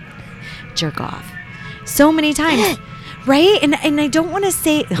jerk off. So many times. Right? And I don't want to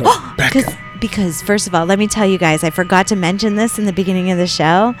say because first of all, let me tell you guys, I forgot to mention this in the beginning of the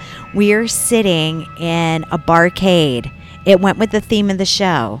show. We are sitting in a barcade. It went with the theme of the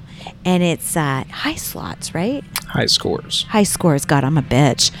show. And it's high slots, right? High scores. High scores. God, I'm a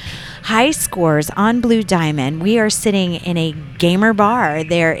bitch. High scores on Blue Diamond. We are sitting in a gamer bar.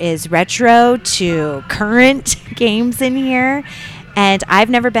 There is retro to current games in here. And I've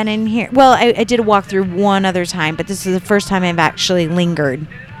never been in here. Well, I did a walkthrough one other time, but this is the first time I've actually lingered.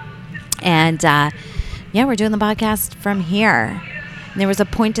 And we're doing the podcast from here. And there was a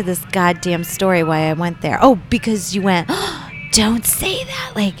point to this goddamn story why I went there. Oh, because you went, don't say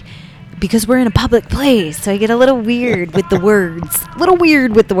that. Because we're in a public place. So I get a little weird with the words.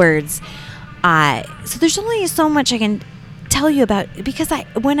 So there's only so much I can tell you about. Because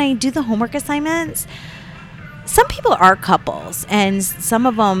when I do the homework assignments, some people are couples. And some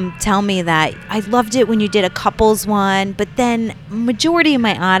of them tell me that I loved it when you did a couples one. But then majority of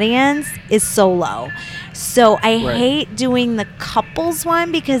my audience is solo. So I hate doing the couples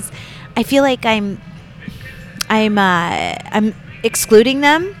one because I feel like I'm excluding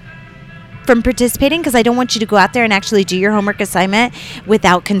them from participating, because I don't want you to go out there and actually do your homework assignment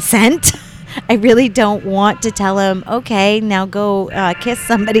without consent. I really don't want to tell them, okay, now go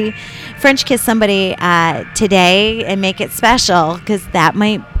French kiss somebody today and make it special, because that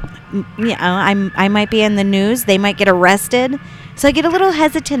might, I might be in the news. They might get arrested. So I get a little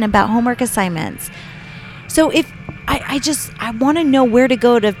hesitant about homework assignments. So if I want to know where to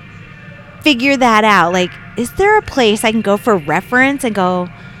go to figure that out. Is there a place I can go for reference and go?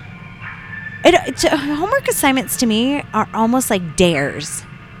 Homework assignments to me are almost like dares.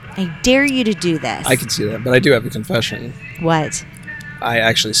 I dare you to do this. I can see that, but I do have a confession. What? I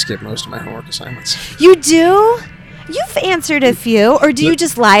actually skip most of my homework assignments. You do? You've answered a few, or do you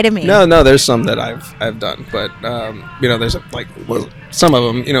just lie to me? No, there's some that I've done, but there's some of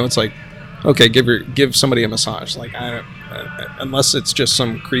them, it's okay, give somebody a massage. Like, unless it's just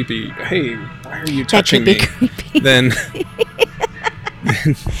some creepy, hey, why are you touching me? Then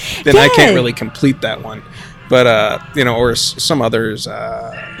I can't really complete that one. But or some others,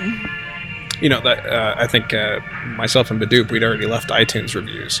 I think myself and Badoop, we'd already left iTunes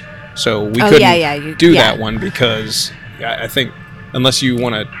reviews, so we couldn't do that one because I think unless you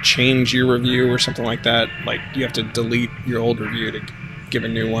want to change your review or something like that, like you have to delete your old review to give a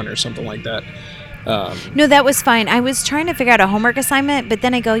new one or something like that. No, that was fine. I was trying to figure out a homework assignment, but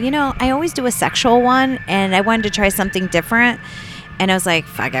then I go, I always do a sexual one, and I wanted to try something different. And I was like,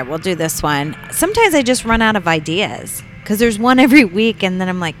 fuck it, we'll do this one. Sometimes I just run out of ideas because there's one every week, and then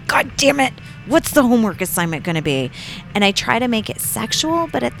I'm like, God damn it, what's the homework assignment going to be? And I try to make it sexual,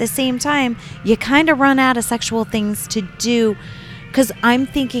 but at the same time, you kind of run out of sexual things to do. Because I'm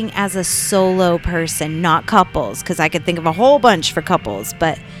thinking as a solo person, not couples, because I could think of a whole bunch for couples.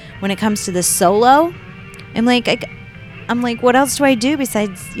 But when it comes to the solo, I'm like, what else do I do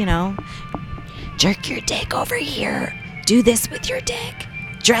besides, jerk your dick over here, do this with your dick,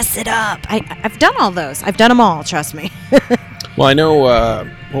 dress it up. I've done all those. I've done them all, trust me. Well, I know,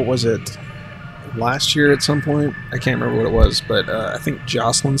 what was it, last year at some point? I can't remember what it was, but I think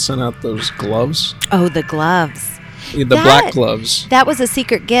Jocelyn sent out those gloves. Oh, the gloves. The black gloves. That was a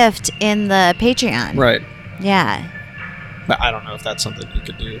secret gift in the Patreon. Right. Yeah. But I don't know if that's something you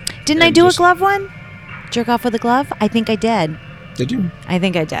could do. Didn't I do a glove one? Jerk off with a glove? I think I did. Did you? I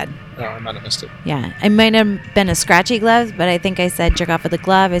think I did. Oh, I might have missed it. Yeah. It might have been a scratchy glove, but I think I said jerk off with a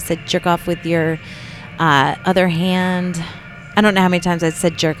glove. I said jerk off with your other hand. I don't know how many times I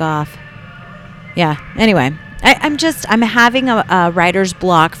said jerk off. Yeah. Anyway, I'm having a writer's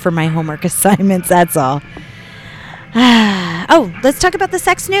block for my homework assignments. That's all. Oh, let's talk about the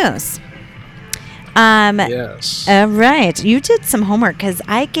sex news. Yes. All right. You did some homework because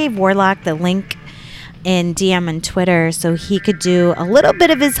I gave Warlock the link in DM on Twitter so he could do a little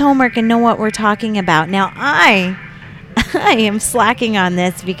bit of his homework and know what we're talking about. Now, I am slacking on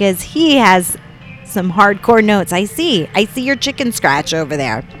this because he has some hardcore notes. I see your chicken scratch over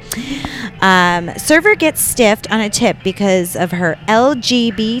there. Server gets stiffed on a tip because of her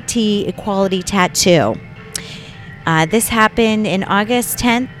LGBT equality tattoo. This happened in August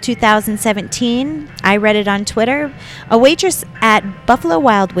 10th, 2017. I read it on Twitter. A waitress at Buffalo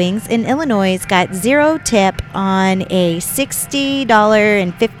Wild Wings in Illinois got 0 tip on a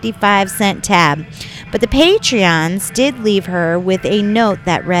 $60.55 tab. But the Patreons did leave her with a note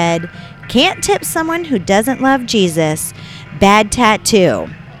that read, "Can't tip someone who doesn't love Jesus. Bad tattoo."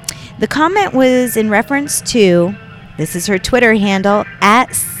 The comment was in reference to, this is her Twitter handle,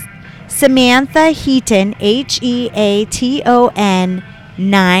 at Samantha Heaton, Heaton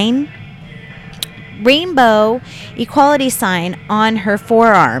 9, rainbow equality sign on her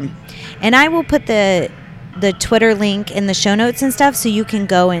forearm. And I will put the Twitter link in the show notes and stuff so you can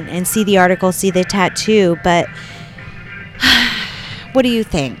go and see the article, see the tattoo. But what do you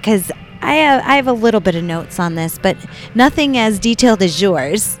think? Because I have a little bit of notes on this, but nothing as detailed as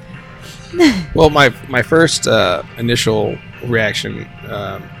yours. Well, my first initial reaction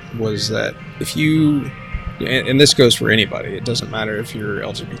was that if you, and this goes for anybody, it doesn't matter if you're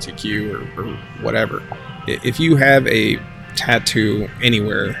LGBTQ or whatever, if you have a tattoo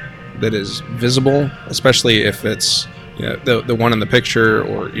anywhere that is visible, especially if it's the one in the picture,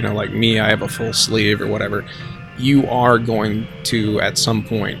 or like me, I have a full sleeve or whatever, you are going to at some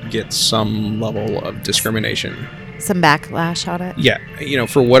point get some level of discrimination, some backlash on it. Yeah,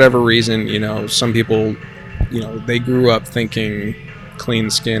 for whatever reason, some people, they grew up thinking clean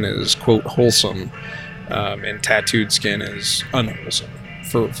skin is, quote, wholesome, and tattooed skin is unwholesome.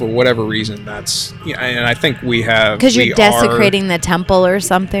 For whatever reason, that's, and I think we have, because you're desecrating the temple or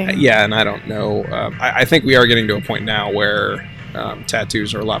something. Yeah, and I don't know. I think we are getting to a point now where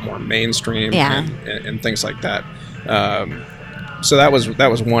tattoos are a lot more mainstream, yeah, and things like that. So that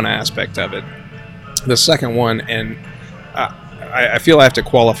was one aspect of it. The second one, and I feel I have to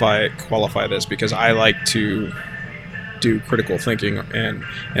qualify this because I like to do critical thinking, and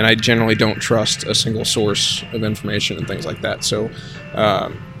I generally don't trust a single source of information and things like that. So,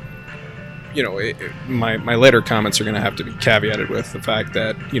 my later comments are going to have to be caveated with the fact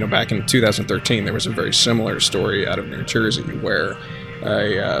that, back in 2013, there was a very similar story out of New Jersey where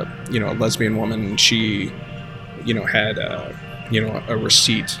a lesbian woman, she, had, a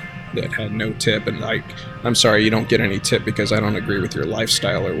receipt that had no tip, and I'm sorry, you don't get any tip because I don't agree with your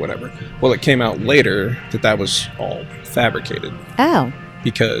lifestyle or whatever. Well, it came out later that was all fabricated. Oh.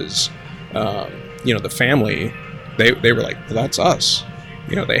 Because, the family, they were like, well, that's us.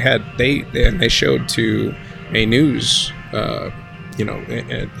 They showed to a news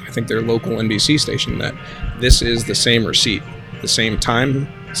I think their local NBC station, that this is the same receipt, the same time,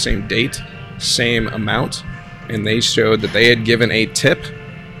 same date, same amount, and they showed that they had given a tip,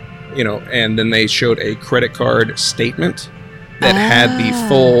 and then they showed a credit card statement that had the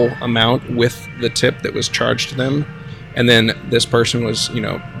full amount with the tip that was charged to them. And then this person was,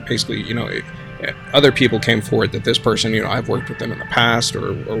 basically, other people came forward that this person, I've worked with them in the past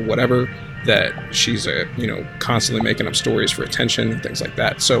or whatever, that she's constantly making up stories for attention and things like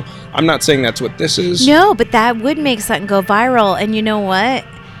that. So I'm not saying that's what this is. No, but that would make something go viral. And you know what?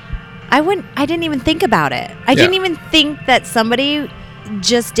 I didn't even think about it. I didn't even think that somebody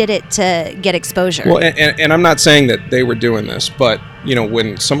just did it to get exposure. Well, and I'm not saying that they were doing this, but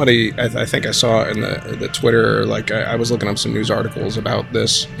when somebody, I think I saw in the Twitter, like I was looking up some news articles about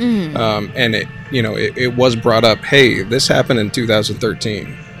this, and it was brought up, hey, this happened in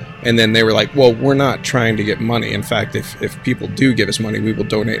 2013, and then they were like, well, we're not trying to get money. In fact, if people do give us money, we will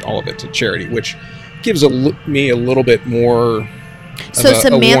donate all of it to charity, which gives me a little bit more. So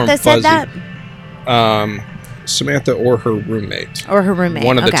Samantha said that. Samantha or her roommate.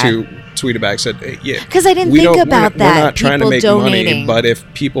 One of the two tweeted back, said, hey, yeah. Because I didn't think about that. We're not trying to make donating. money, but if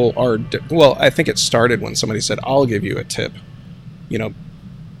people are... I think it started when somebody said, I'll give you a tip,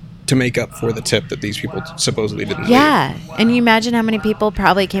 to make up for the tip that these people supposedly didn't leave. And you imagine how many people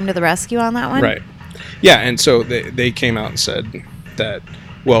probably came to the rescue on that one? Right. Yeah, and so they came out and said that,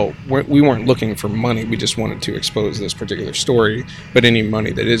 well, we weren't looking for money. We just wanted to expose this particular story. But any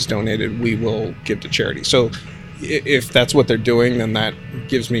money that is donated, we will give to charity. So if that's what they're doing, then that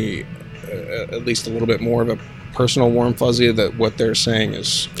gives me at least a little bit more of a personal warm fuzzy that what they're saying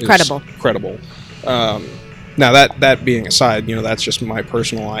is credible. Now, that being aside, that's just my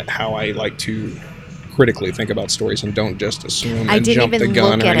personal, how I like to critically think about stories and don't just assume and jump the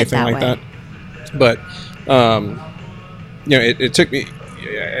gun or anything like that. But, it took me...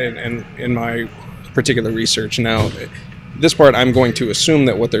 And in my particular research now, this part I'm going to assume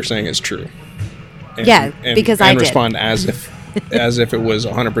that what they're saying is true. Because I did. Respond as if it was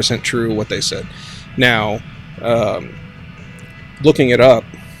 100% true what they said. Now, looking it up,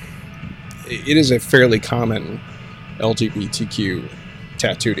 it is a fairly common LGBTQ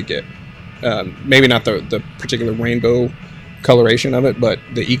tattoo to get. Maybe not the particular rainbow coloration of it, but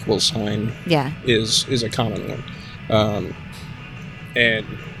the equal sign is a common one. And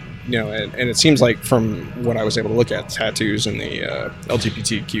it seems like from what I was able to look at, tattoos in the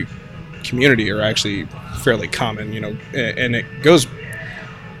LGBTQ community are actually fairly common, and it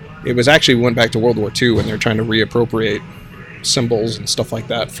was actually went back to World War II when they're trying to reappropriate symbols and stuff like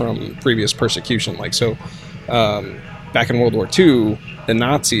that from previous persecution. Like, so back in World War II, the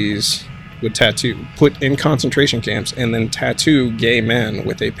Nazis would put in concentration camps and then tattoo gay men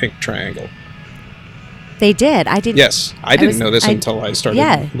with a pink triangle. They did. I didn't. Yes, I didn't know this until I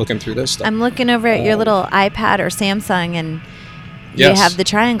started looking through this stuff. I'm looking over at your little iPad or Samsung, and you have the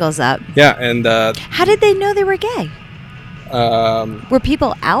triangles up. Yeah, and how did they know they were gay? Were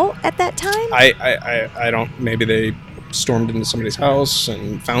people out at that time? I don't. Maybe they stormed into somebody's house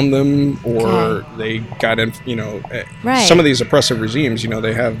and found them, or they got in. Right. Some of these oppressive regimes,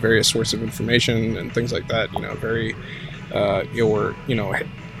 they have various sources of information and things like that. Very,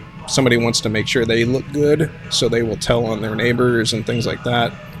 somebody wants to make sure they look good, so they will tell on their neighbors and things like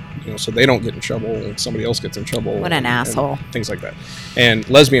that, so they don't get in trouble and somebody else gets in trouble. What an asshole. And things like that. And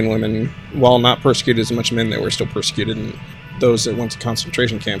lesbian women, while not persecuted as much men, they were still persecuted, and those that went to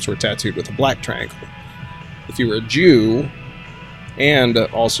concentration camps were tattooed with a black triangle. If you were a Jew and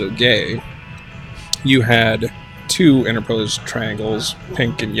also gay, you had two interposed triangles,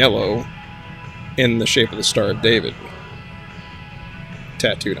 pink and yellow, in the shape of the Star of David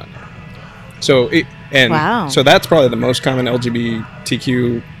tattooed on you. So so that's probably the most common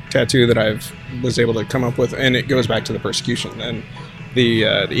LGBTQ tattoo that I've was able to come up with, and it goes back to the persecution. And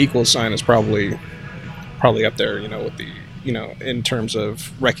the equal sign is probably up there, with the in terms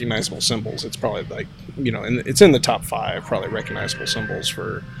of recognizable symbols. It's probably like and it's in the top 5 probably recognizable symbols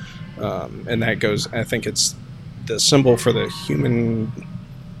for, and that goes. I think it's the symbol for the human.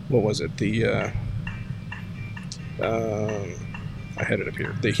 What was it? I had it up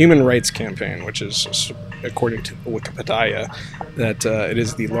here. The Human Rights Campaign, which is, according to Wikipedia, that it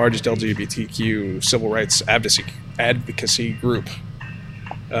is the largest LGBTQ civil rights advocacy group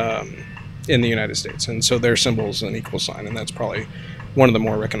in the United States. And so their symbol is an equal sign, and that's probably one of the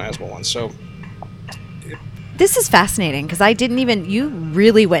more recognizable ones. So this is fascinating, because I didn't even... You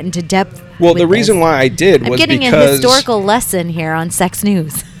really went into depth. Well, the reason why I did was because... I'm getting a historical lesson here on sex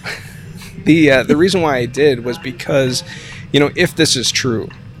news. The reason why I did was because... if this is true,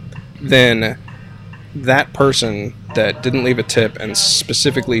 then that person that didn't leave a tip and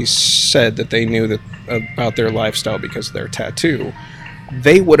specifically said that they knew that about their lifestyle because of their tattoo,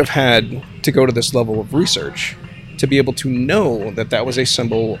 they would have had to go to this level of research to be able to know that that was a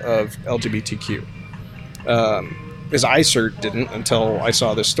symbol of LGBTQ. Because I didn't until I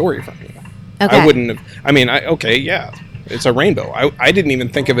saw this story from you. Okay. I wouldn't have. I mean, yeah, it's a rainbow. I didn't even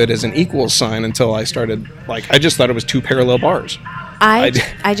think of it as an equal sign until I started. Like, I just thought it was two parallel bars. I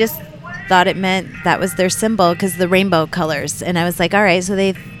just thought it meant that was their symbol because the rainbow colors, and I was like, all right, so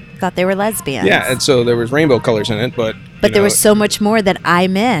they thought they were lesbians. Yeah, and so there was rainbow colors in it, but there was so much more that I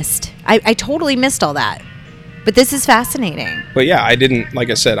missed. I totally missed all that. But this is fascinating. But yeah, I didn't.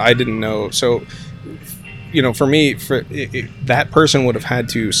 Like I said, I didn't know. So, for me, that person would have had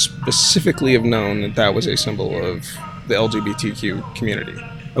to specifically have known that that was a symbol of the LGBTQ community.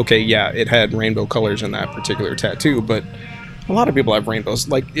 Okay, yeah, it had rainbow colors in that particular tattoo, but a lot of people have rainbows.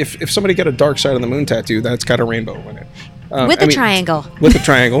 Like, if somebody got a dark side of the moon tattoo, that's got a rainbow in it. With a triangle. With a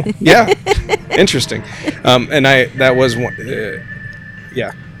triangle, yeah. Interesting. And that was one,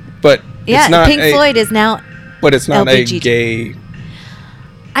 yeah. But yeah, it's not Pink Floyd is now. But it's not LBG. a gay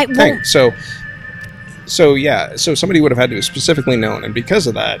thing. So yeah, so somebody would have had to have specifically known, and because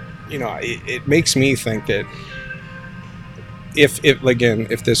of that, it makes me think that if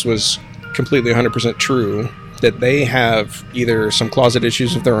this was completely 100% true, that they have either some closet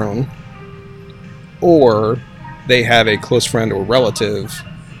issues of their own, or they have a close friend or relative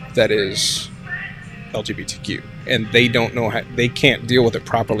that is LGBTQ, and they don't know they can't deal with it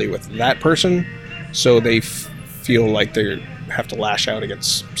properly with that person, so they feel like they have to lash out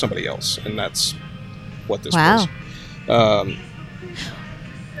against somebody else, and that's what this was.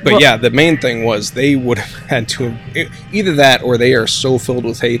 But yeah, the main thing was they would have had to have either that, or they are so filled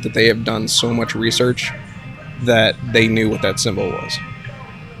with hate that they have done so much research that they knew what that symbol was.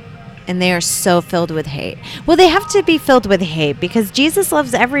 And they are so filled with hate. Well, they have to be filled with hate because Jesus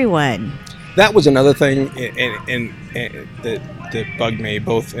loves everyone. That was another thing and that bugged me,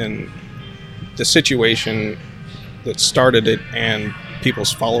 both in the situation that started it and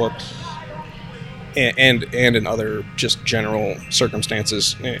people's follow-up, and in other just general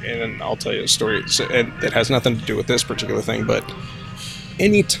circumstances. And I'll tell you a story, and it has nothing to do with this particular thing, but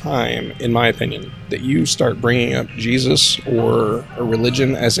any time, in my opinion, that you start bringing up Jesus or a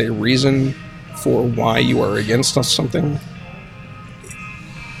religion as a reason for why you are against something,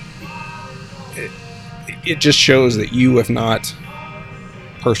 it just shows that you have not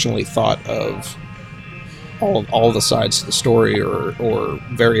personally thought of all the sides to the story or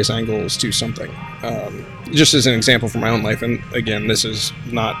various angles to something. Just as an example from my own life, and again, this is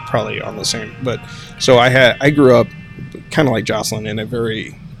not probably on the same, but so I grew up kind of like Jocelyn in a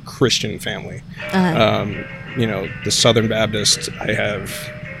very Christian family. The Southern Baptist.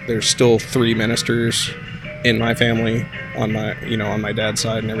 There's still 3 ministers in my family on my dad's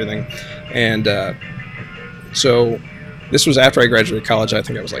side and everything, and so this was after I graduated college. I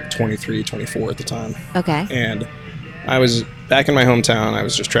think I was like 23, 24 at the time. Okay. And I was back in my hometown. I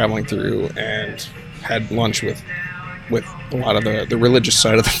was just traveling through and had lunch with a lot of the religious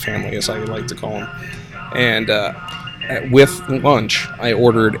side of the family, as I like to call them. And with lunch, I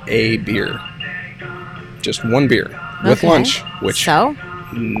ordered a beer. Just one beer with lunch, which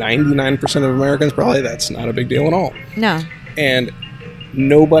 99% of Americans probably, that's not a big deal at all. No. And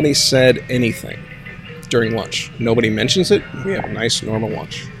nobody said anything during lunch. Nobody mentions it. We have a nice, normal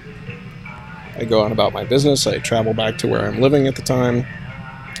lunch. I go on about my business. I travel back to where I'm living at the time.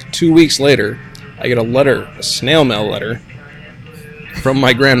 2 weeks later, I get a letter, a snail mail letter, from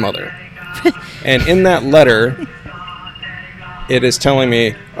my grandmother. And in that letter, it is telling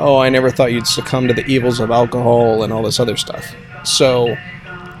me, oh, I never thought you'd succumb to the evils of alcohol and all this other stuff. So,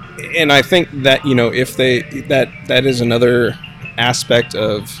 and I think that, if that is another aspect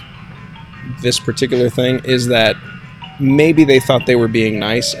of this particular thing, is that maybe they thought they were being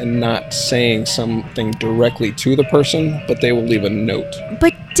nice and not saying something directly to the person, but they will leave a note.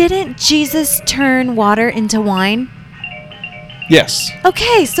 But didn't Jesus turn water into wine? Yes.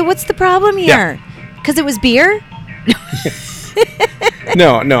 Okay, so what's the problem here? Because it was beer?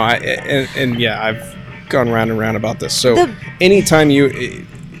 No, I've gone round and round about this. So anytime you're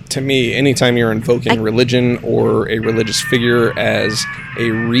invoking religion or a religious figure as a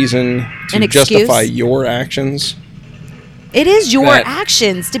reason to justify your actions, it is your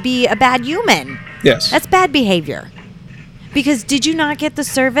actions to be a bad human. Yes. That's bad behavior. Because did you not get the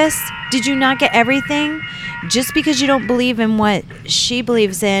service? Did you not get everything? Just because you don't believe in what she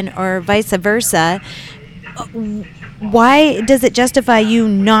believes in or vice versa, why does it justify you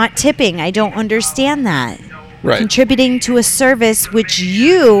not tipping? I don't understand that. Right. Contributing to a service which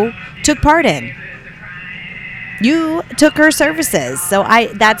you took part in. You took her services. So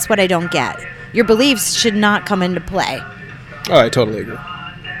that's what I don't get. Your beliefs should not come into play. Oh, I totally agree.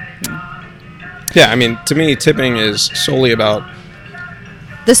 Yeah, I mean, to me, tipping is solely about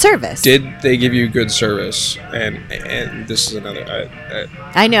the service. Did they give you good service? And this is another.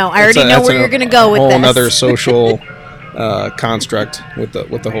 I know. I already know where you're going to go with this. Another social construct with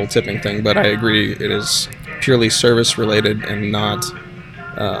the whole tipping thing. But I agree, it is purely service related and not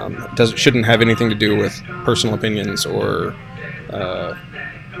shouldn't have anything to do with personal opinions or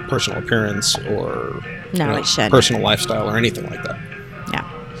personal appearance or it shouldn't. Personal lifestyle or anything like that. Yeah.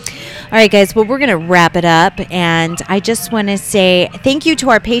 All right, guys. Well, we're going to wrap it up. And I just want to say thank you to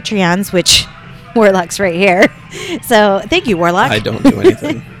our Patreons, which Warlock's right here. So thank you, Warlock. I don't do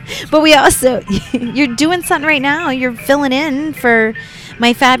anything. But we also, you're doing something right now. You're filling in for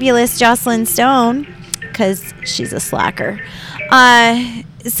my fabulous Jocelyn Stone because she's a slacker.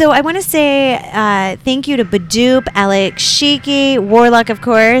 So I want to say thank you to Badoop, Alex Shiki, Warlock, of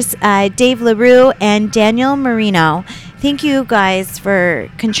course, Dave LaRue, and Daniel Marino. Thank you guys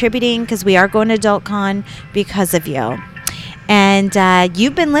for contributing because we are going to AdultCon because of you. And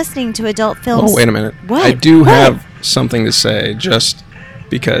you've been listening to Adult Films. Oh, wait a minute. What? I do have something to say just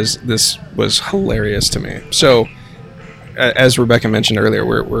because this was hilarious to me. So, as Rebecca mentioned earlier,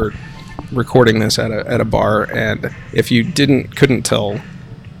 we're recording this at a bar, and if you couldn't tell,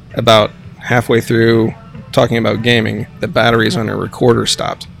 about halfway through talking about gaming, the batteries on her recorder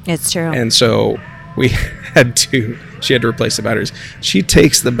stopped. It's true. And so she had to replace the batteries. She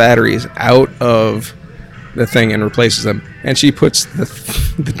takes the batteries out of the thing and replaces them, and she puts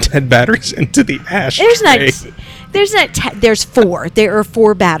the dead batteries into the ashtray. There's four. There are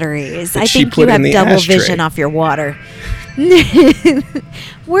 4 batteries. That I think you have double vision off your water.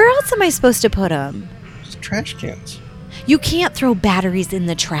 Where else am I supposed to put them? Just trash cans. You can't throw batteries in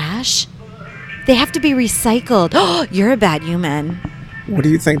the trash. They have to be recycled. Oh, you're a bad human. What do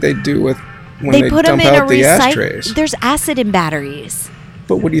you think they do when they put dump them in out the ashtrays? There's acid in batteries.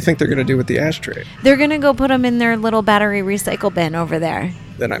 But what do you think they're going to do with the ashtray? They're going to go put them in their little battery recycle bin over there.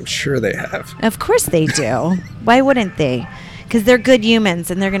 Then I'm sure they have. Of course they do. Why wouldn't they? Because they're good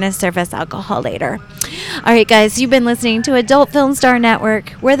humans and they're going to serve us alcohol later. All right, guys, you've been listening to Adult Film Star Network,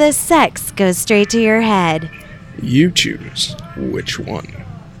 where the sex goes straight to your head. You choose which one.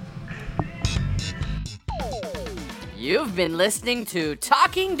 You've been listening to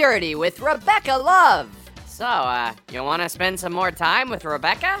Talking Dirty with Rebecca Love. So, you want to spend some more time with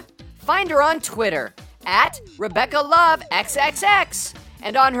Rebecca? Find her on Twitter at RebeccaLoveXXX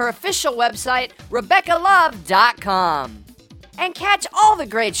and on her official website, RebeccaLove.com. And catch all the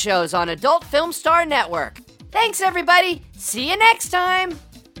great shows on Adult Film Star Network. Thanks, everybody. See you next time.